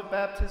font of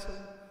baptism,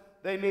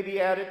 they may be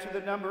added to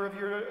the number of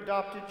your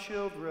adopted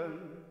children,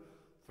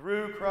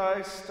 through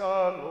Christ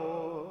our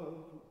Lord.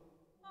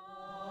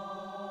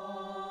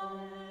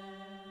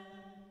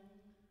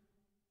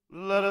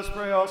 Let us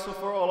pray also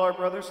for all our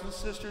brothers and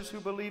sisters who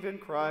believe in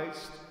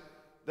Christ,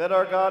 that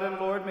our God and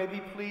Lord may be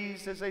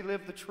pleased as they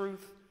live the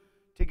truth,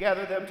 to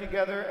gather them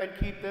together and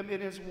keep them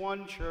in his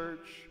one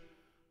church.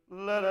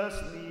 Let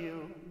us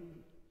kneel.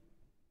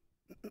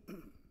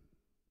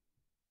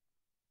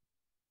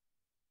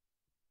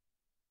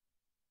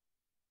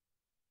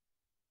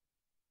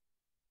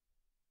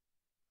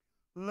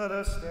 Let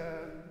us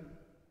stand.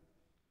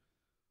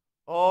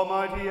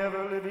 Almighty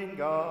ever-living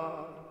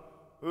God,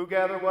 who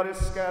gather what is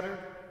scattered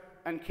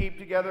and keep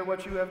together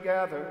what you have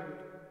gathered,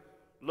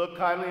 look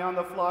kindly on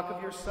the flock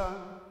of your Son,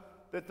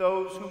 that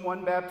those whom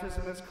one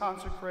baptism has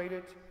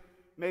consecrated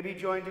may be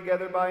joined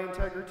together by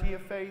integrity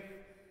of faith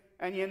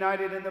and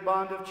united in the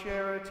bond of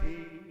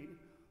charity,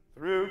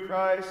 through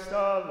Christ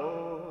our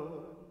Lord.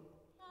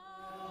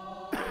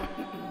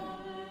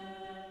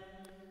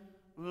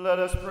 Let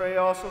us pray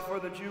also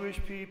for the Jewish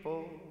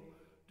people,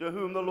 to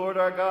whom the Lord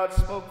our God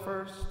spoke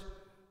first,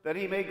 that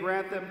he may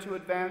grant them to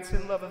advance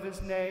in love of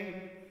his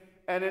name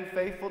and in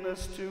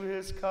faithfulness to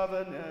his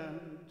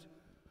covenant.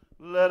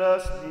 Let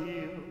us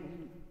kneel.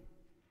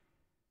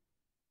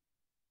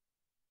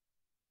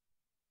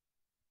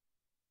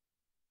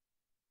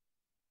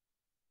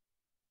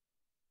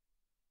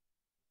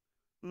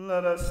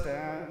 Let us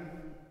stand.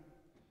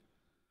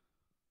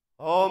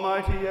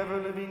 Almighty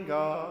ever-living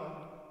God,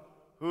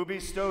 who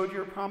bestowed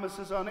your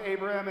promises on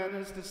Abraham and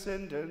his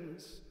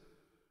descendants,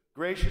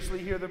 graciously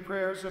hear the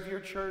prayers of your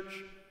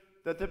church,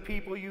 that the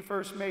people you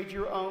first made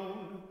your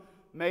own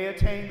may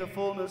attain the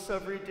fullness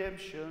of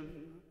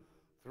redemption,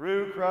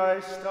 through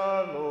Christ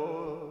our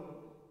Lord.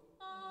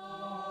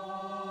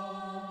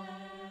 Amen.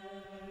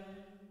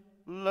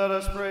 Let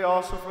us pray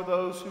also for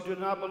those who do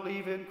not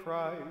believe in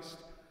Christ,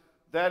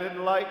 that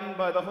enlightened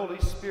by the Holy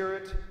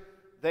Spirit,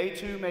 they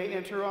too may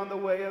enter on the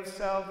way of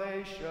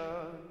salvation.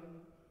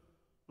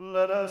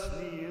 Let us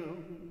kneel.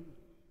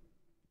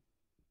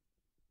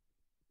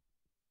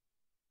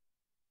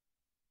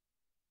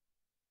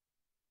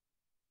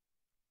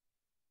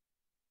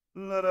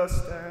 Let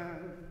us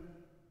stand.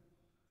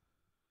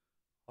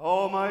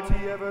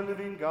 Almighty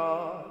ever-living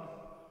God,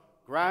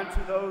 grant to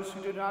those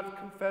who do not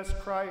confess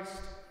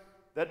Christ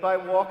that by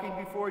walking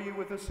before you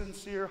with a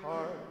sincere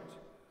heart,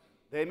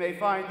 they may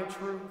find the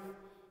truth,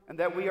 and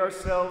that we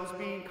ourselves,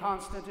 being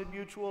constant in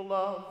mutual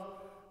love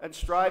and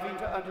striving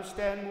to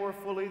understand more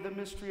fully the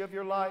mystery of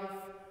your life,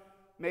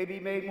 may be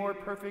made more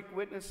perfect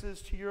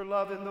witnesses to your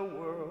love in the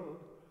world,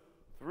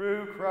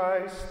 through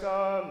Christ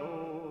our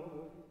Lord.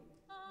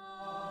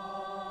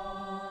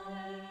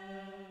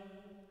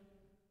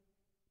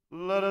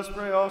 Let us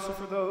pray also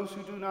for those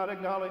who do not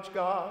acknowledge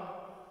God,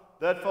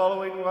 that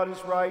following what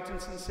is right in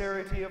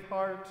sincerity of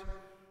heart,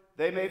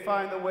 they may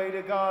find the way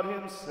to God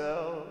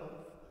himself.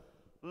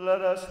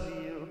 Let us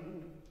kneel.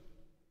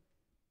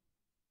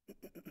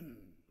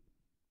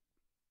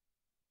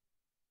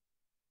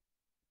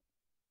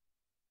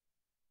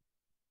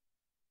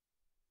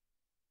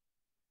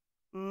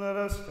 Let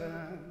us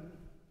stand.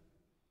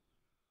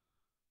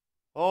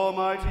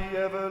 Almighty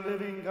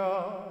ever-living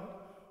God,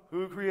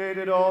 who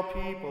created all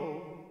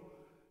people,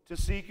 to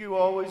seek you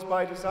always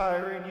by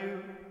desiring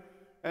you,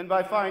 and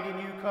by finding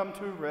you come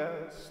to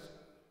rest,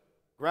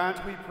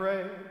 grant, we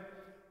pray,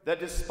 that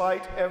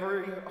despite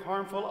every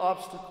harmful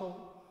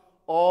obstacle,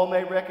 all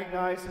may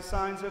recognize the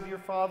signs of your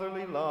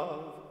fatherly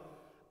love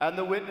and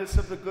the witness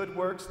of the good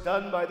works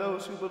done by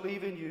those who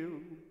believe in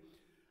you,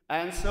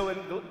 and so in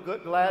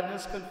good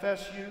gladness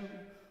confess you,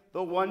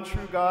 the one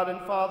true God and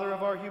Father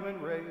of our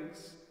human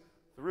race,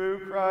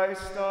 Through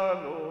Christ our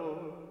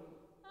Lord.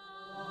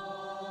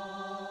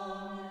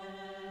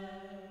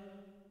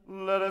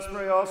 Let us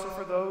pray also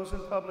for those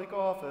in public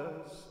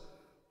office,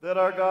 that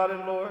our God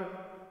and Lord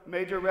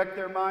may direct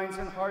their minds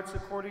and hearts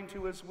according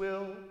to his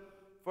will,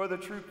 for the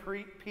true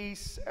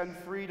peace and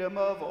freedom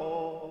of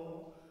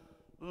all.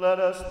 Let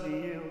us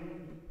kneel.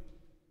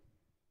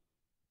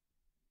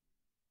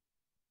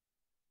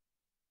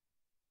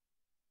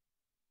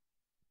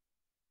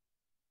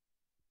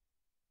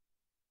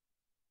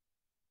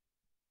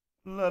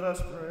 Let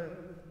us pray,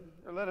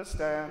 or let us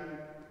stand.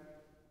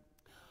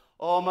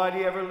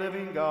 Almighty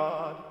ever-living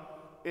God,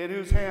 in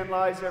whose hand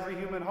lies every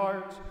human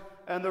heart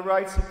and the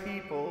rights of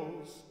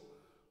peoples,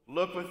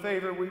 look with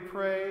favor, we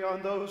pray,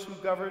 on those who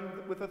govern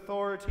with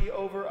authority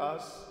over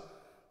us,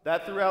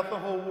 that throughout the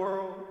whole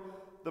world,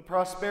 the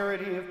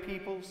prosperity of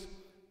peoples,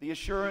 the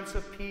assurance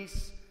of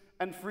peace,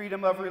 and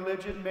freedom of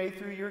religion may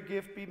through your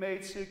gift be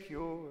made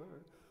secure.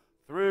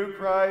 Through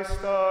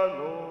Christ our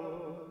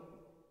Lord.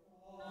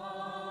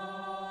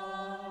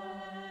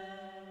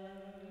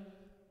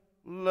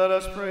 Let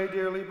us pray,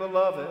 dearly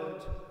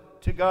beloved,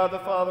 to God the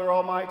Father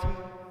Almighty,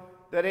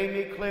 that he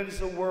may cleanse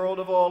the world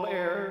of all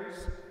errors,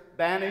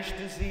 banish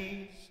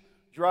disease,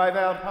 drive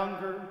out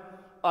hunger,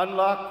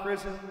 unlock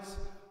prisons,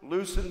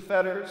 loosen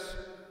fetters,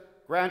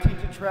 granting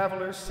to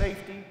travelers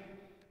safety,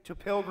 to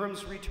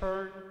pilgrims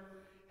return,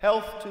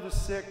 health to the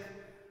sick,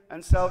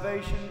 and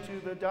salvation to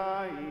the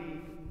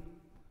dying.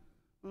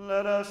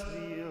 Let us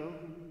kneel.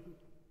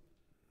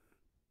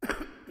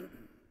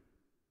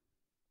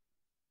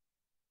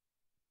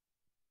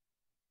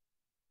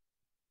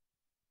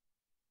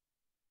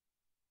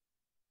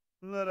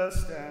 Let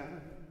us stand.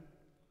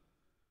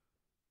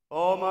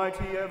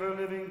 Almighty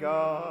ever-living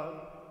God,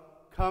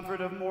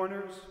 comfort of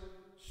mourners,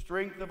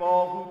 strength of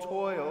all who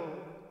toil,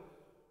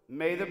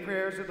 may the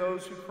prayers of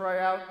those who cry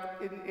out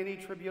in any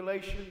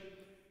tribulation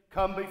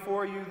come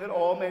before you, that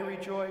all may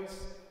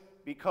rejoice,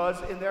 because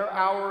in their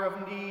hour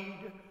of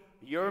need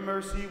your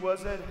mercy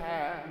was at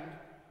hand.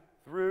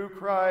 Through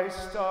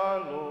Christ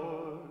our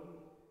Lord.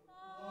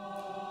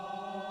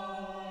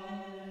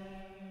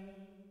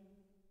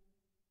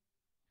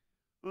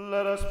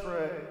 Let us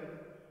pray,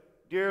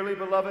 dearly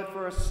beloved,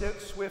 for a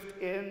swift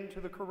end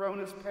to the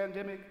coronavirus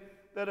pandemic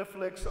that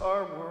afflicts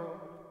our world,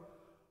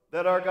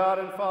 that our God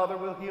and Father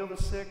will heal the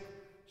sick,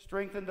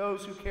 strengthen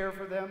those who care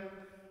for them,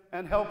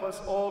 and help us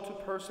all to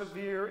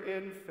persevere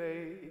in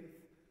faith.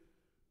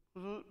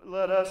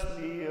 Let us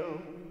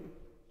kneel.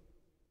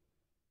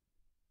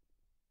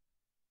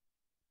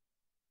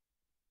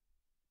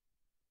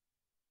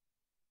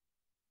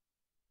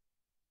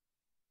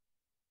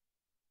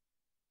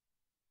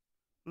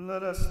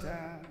 Let us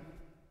stand.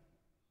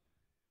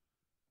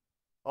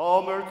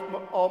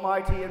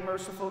 Almighty and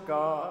merciful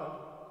God,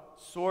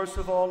 source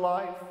of all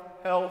life,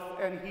 health,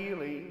 and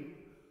healing,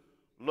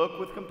 look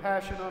with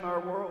compassion on our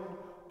world,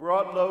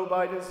 brought low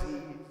by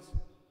disease.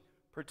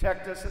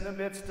 Protect us in the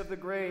midst of the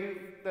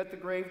grave, that the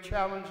grave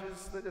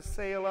challenges that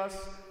assail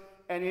us,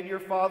 and in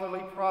your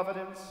fatherly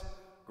providence,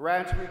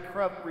 grant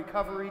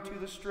recovery to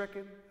the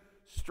stricken,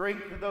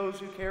 strength to those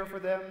who care for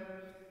them,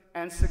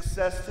 and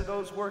success to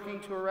those working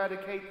to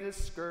eradicate this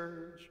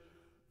scourge.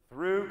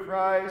 Through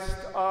Christ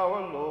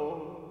our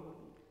Lord.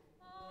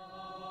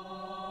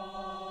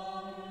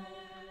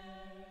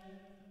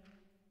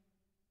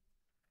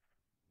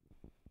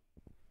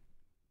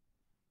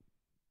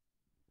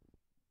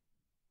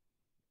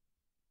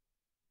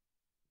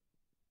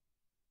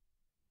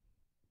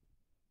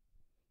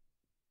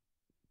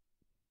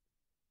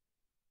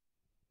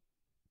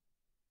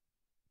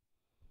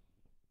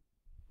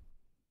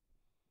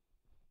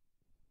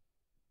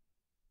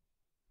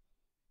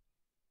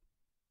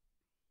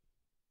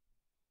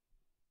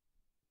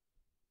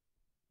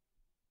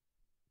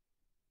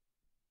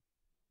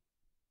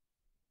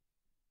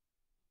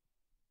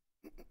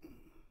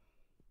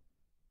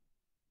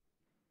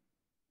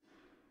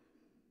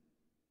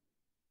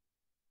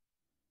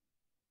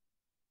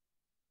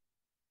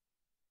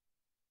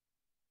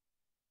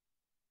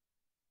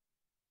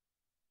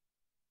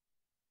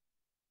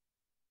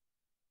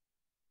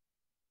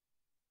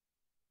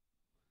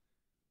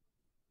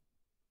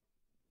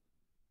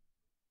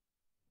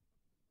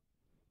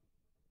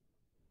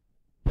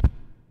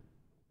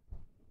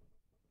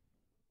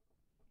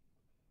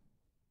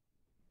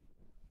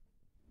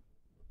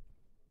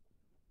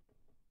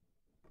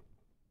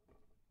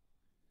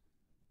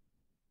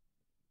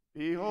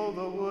 Behold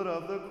the wood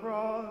of the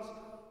cross,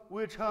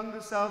 which hung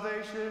the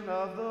salvation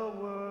of the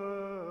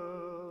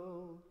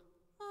world.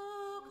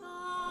 O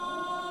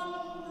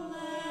come,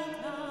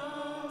 let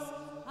us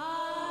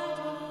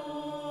adore.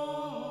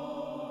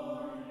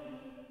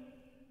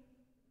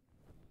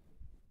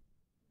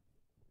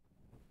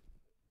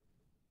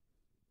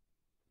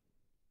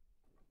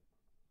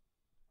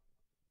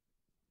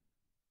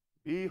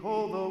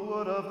 Behold the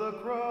wood of the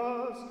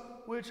cross,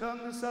 which hung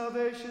the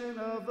salvation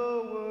of the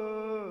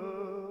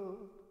world.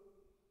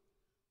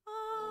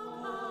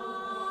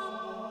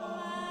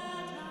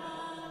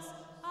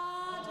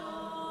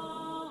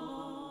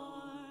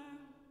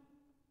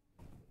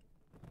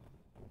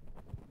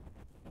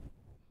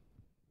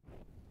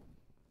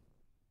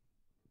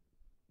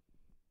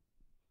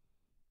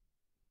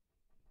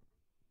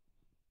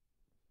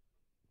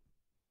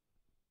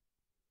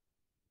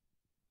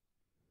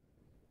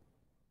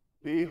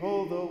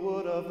 Behold the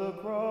wood of the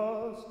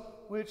cross,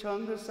 which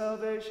hung the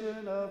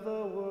salvation of the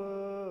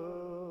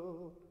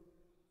world.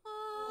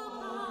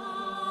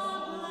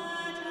 Oh,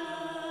 let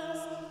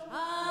us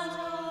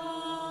adore.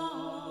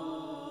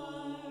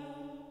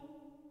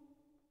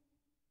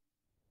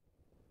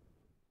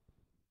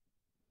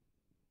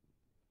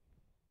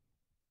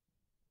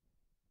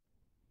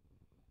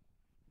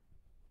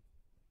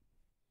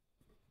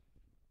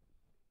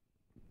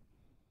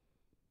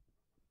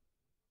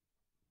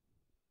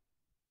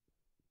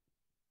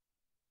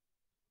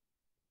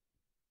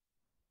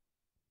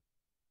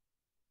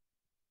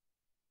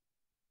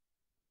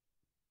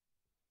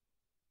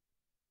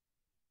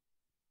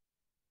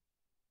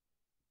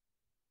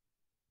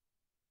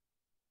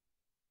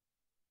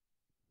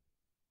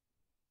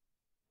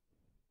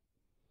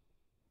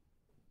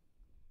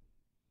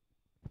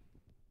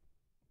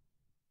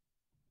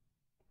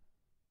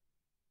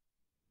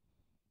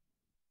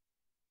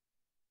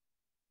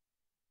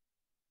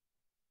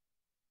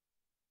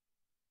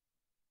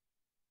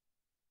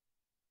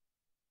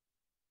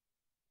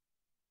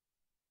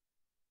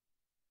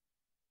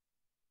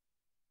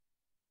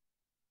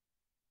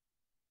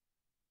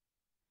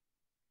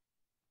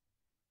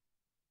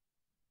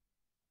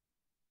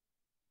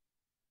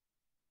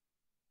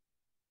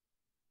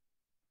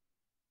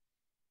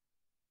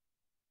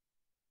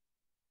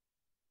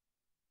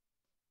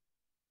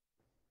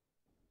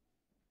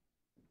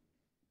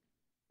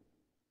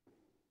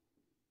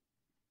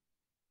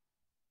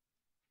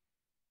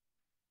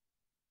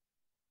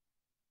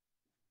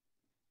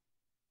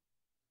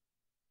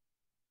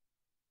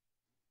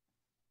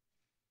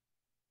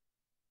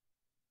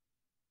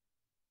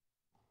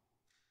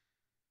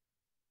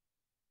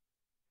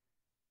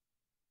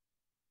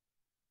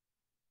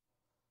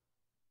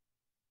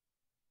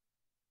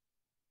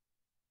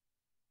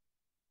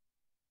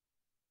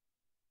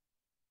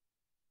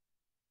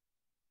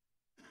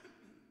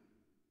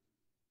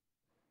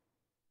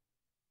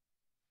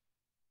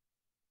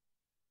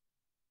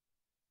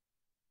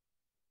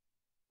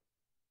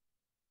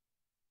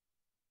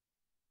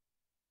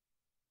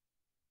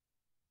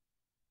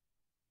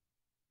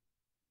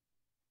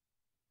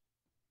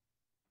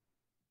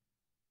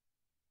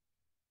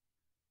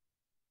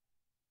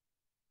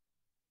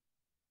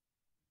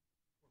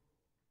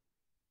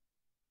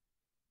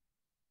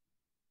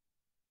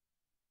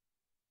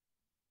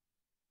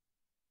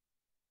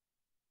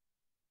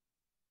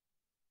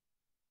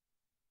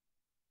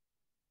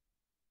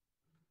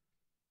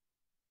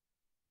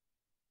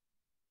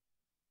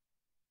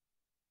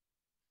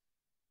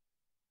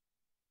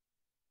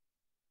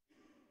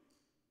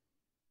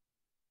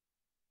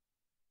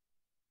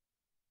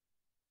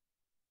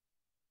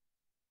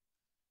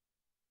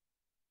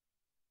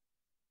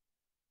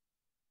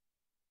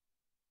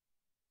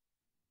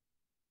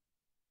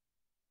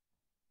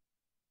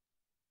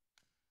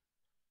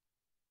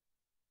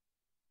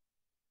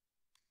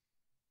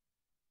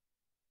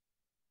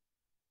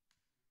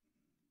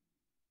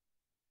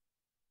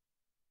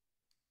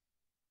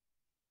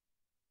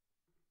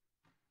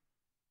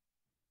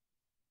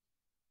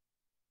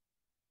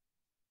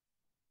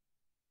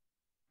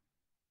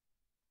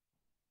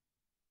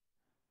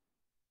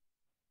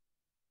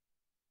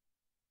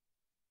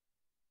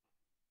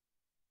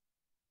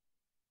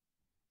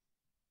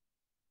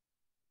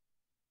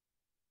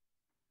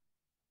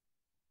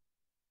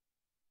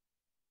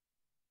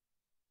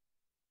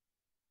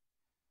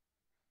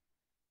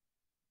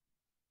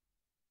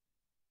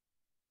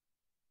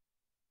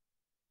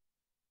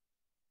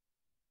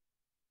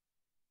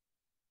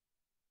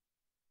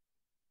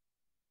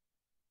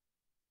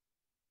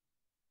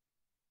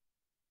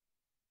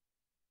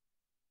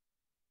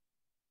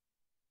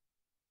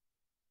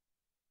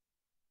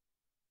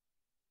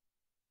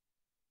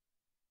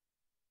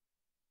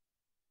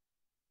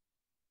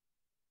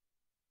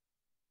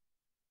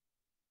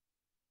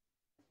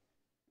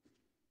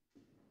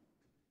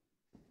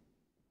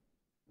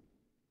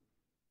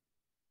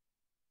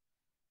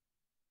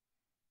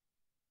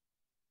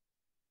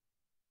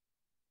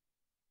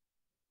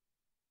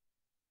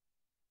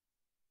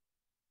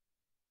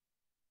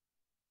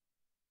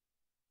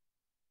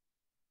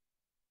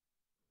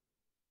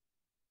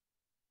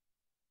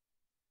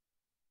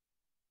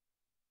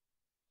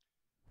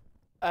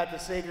 At the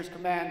Savior's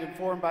command,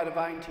 informed by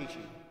divine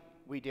teaching,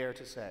 we dare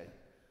to say,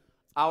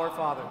 Our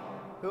Father,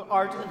 who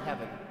art in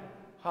heaven,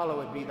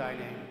 hallowed be thy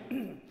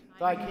name.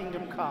 Thy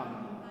kingdom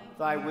come,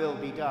 thy will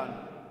be done,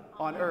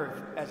 on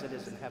earth as it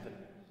is in heaven.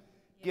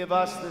 Give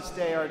us this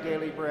day our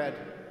daily bread,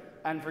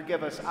 and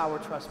forgive us our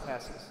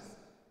trespasses,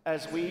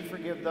 as we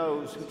forgive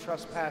those who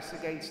trespass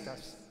against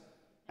us.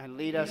 And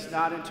lead us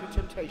not into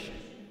temptation,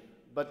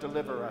 but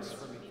deliver us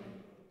from evil.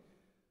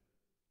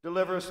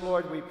 Deliver us,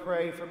 Lord, we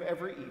pray, from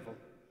every evil.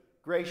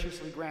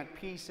 Graciously grant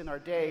peace in our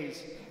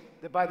days,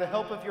 that by the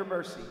help of your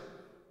mercy,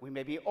 we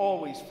may be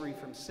always free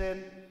from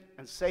sin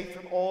and safe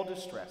from all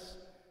distress,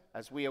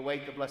 as we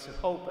await the blessed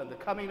hope and the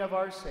coming of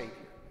our Savior,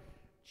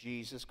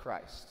 Jesus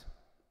Christ.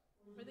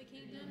 For the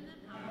kingdom,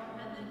 the power,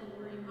 and the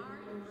glory are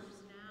yours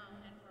now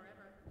and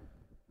forever.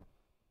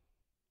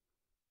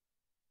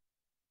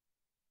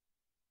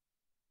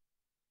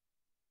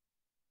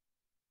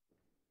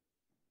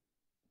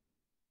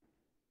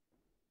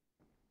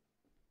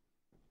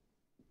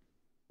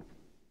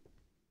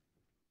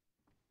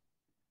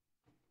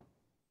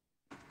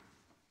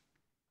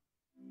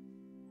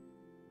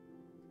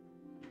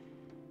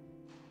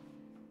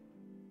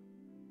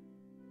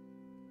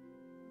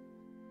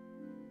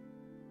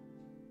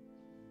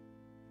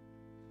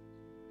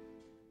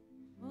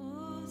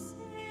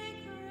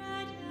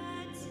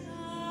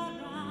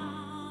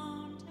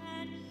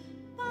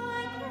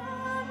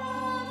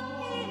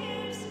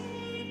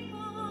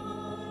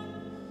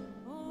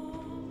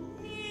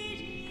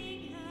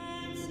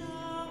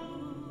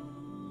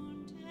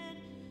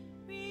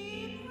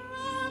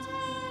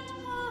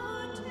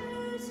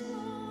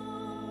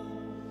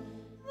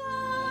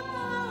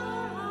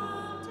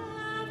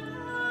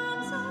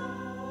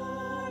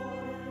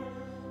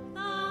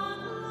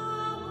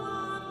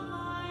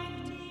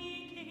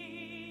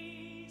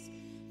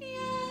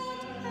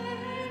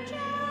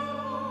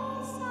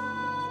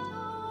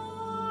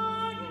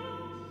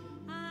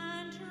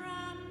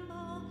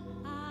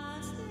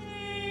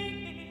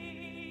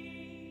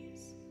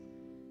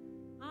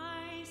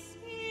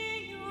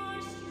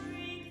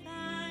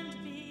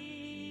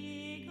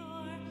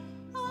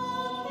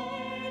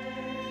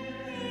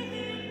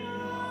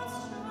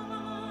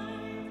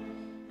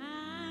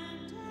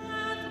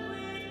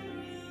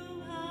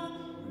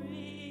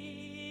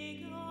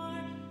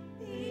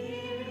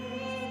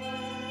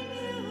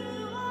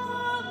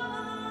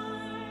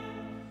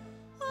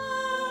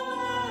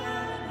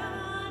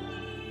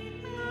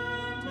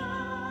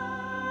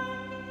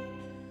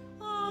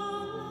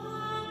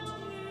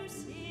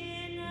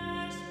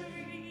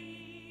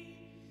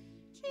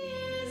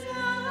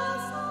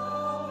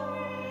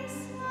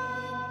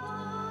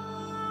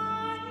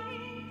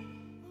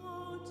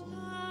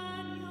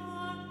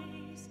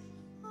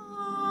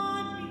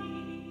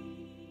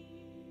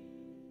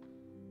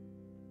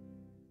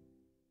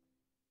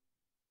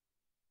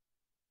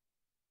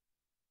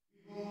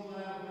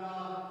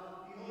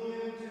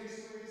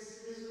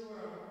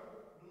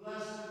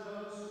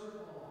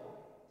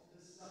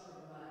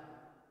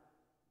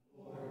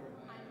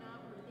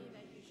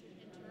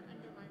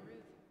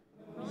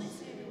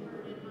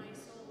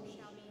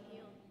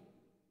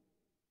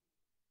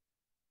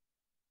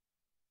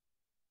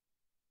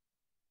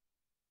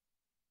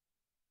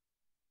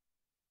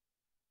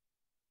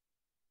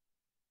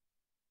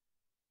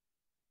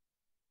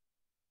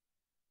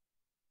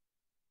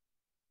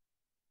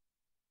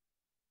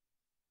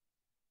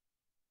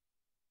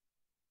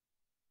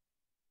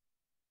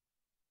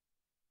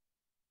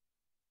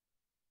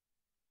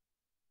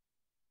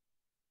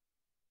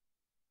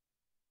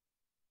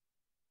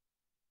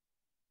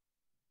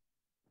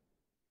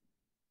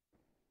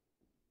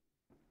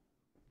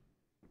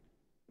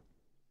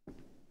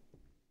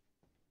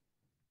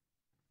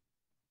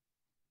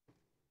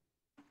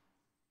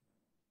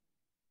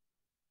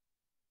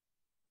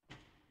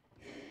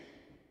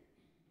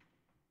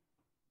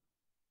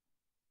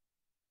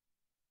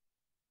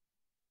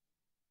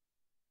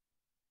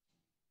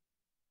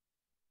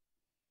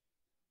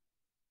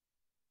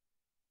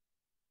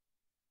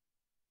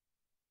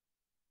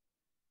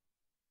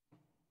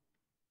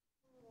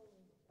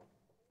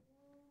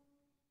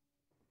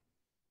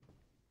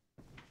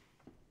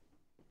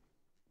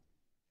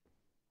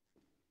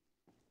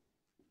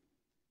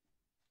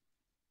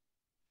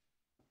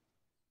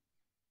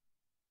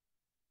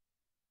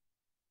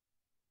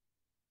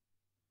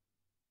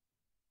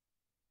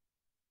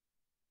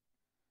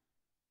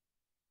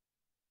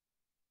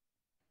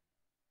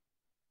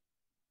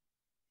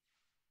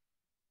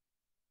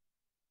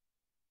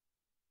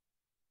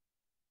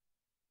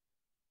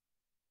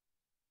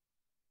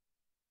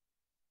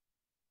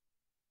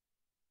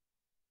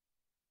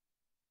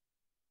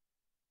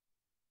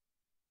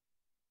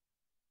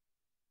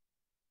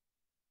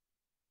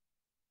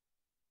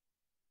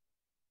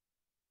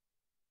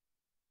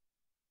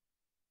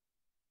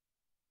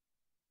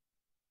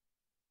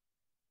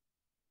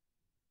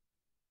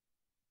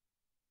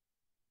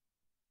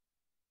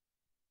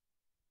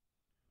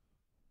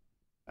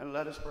 And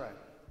let us pray.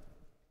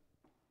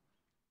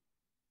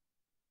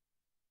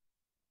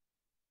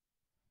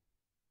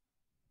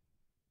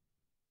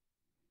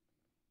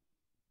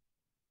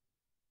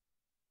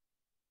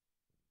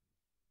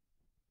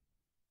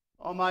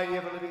 Almighty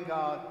ever-living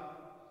God,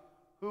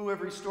 who have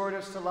restored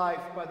us to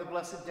life by the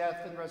blessed death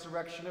and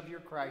resurrection of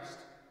your Christ,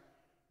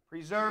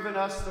 preserve in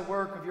us the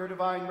work of your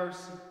divine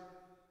mercy,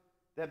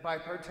 that by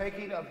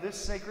partaking of this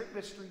sacred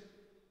mystery,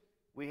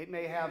 we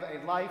may have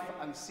a life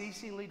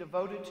unceasingly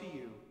devoted to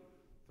you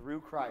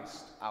through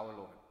Christ our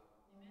Lord.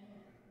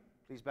 Amen.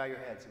 Please bow your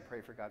heads and pray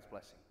for God's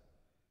blessing.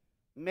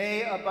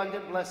 May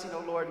abundant blessing,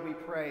 O Lord, we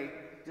pray,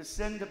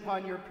 descend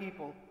upon your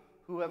people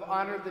who have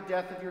honored the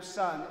death of your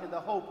Son in the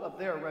hope of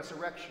their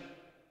resurrection.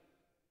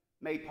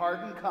 May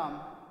pardon come,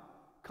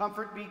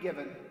 comfort be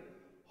given,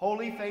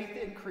 holy faith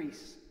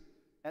increase,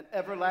 and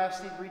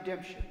everlasting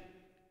redemption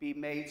be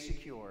made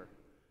secure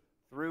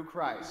through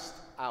Christ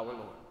our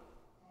Lord.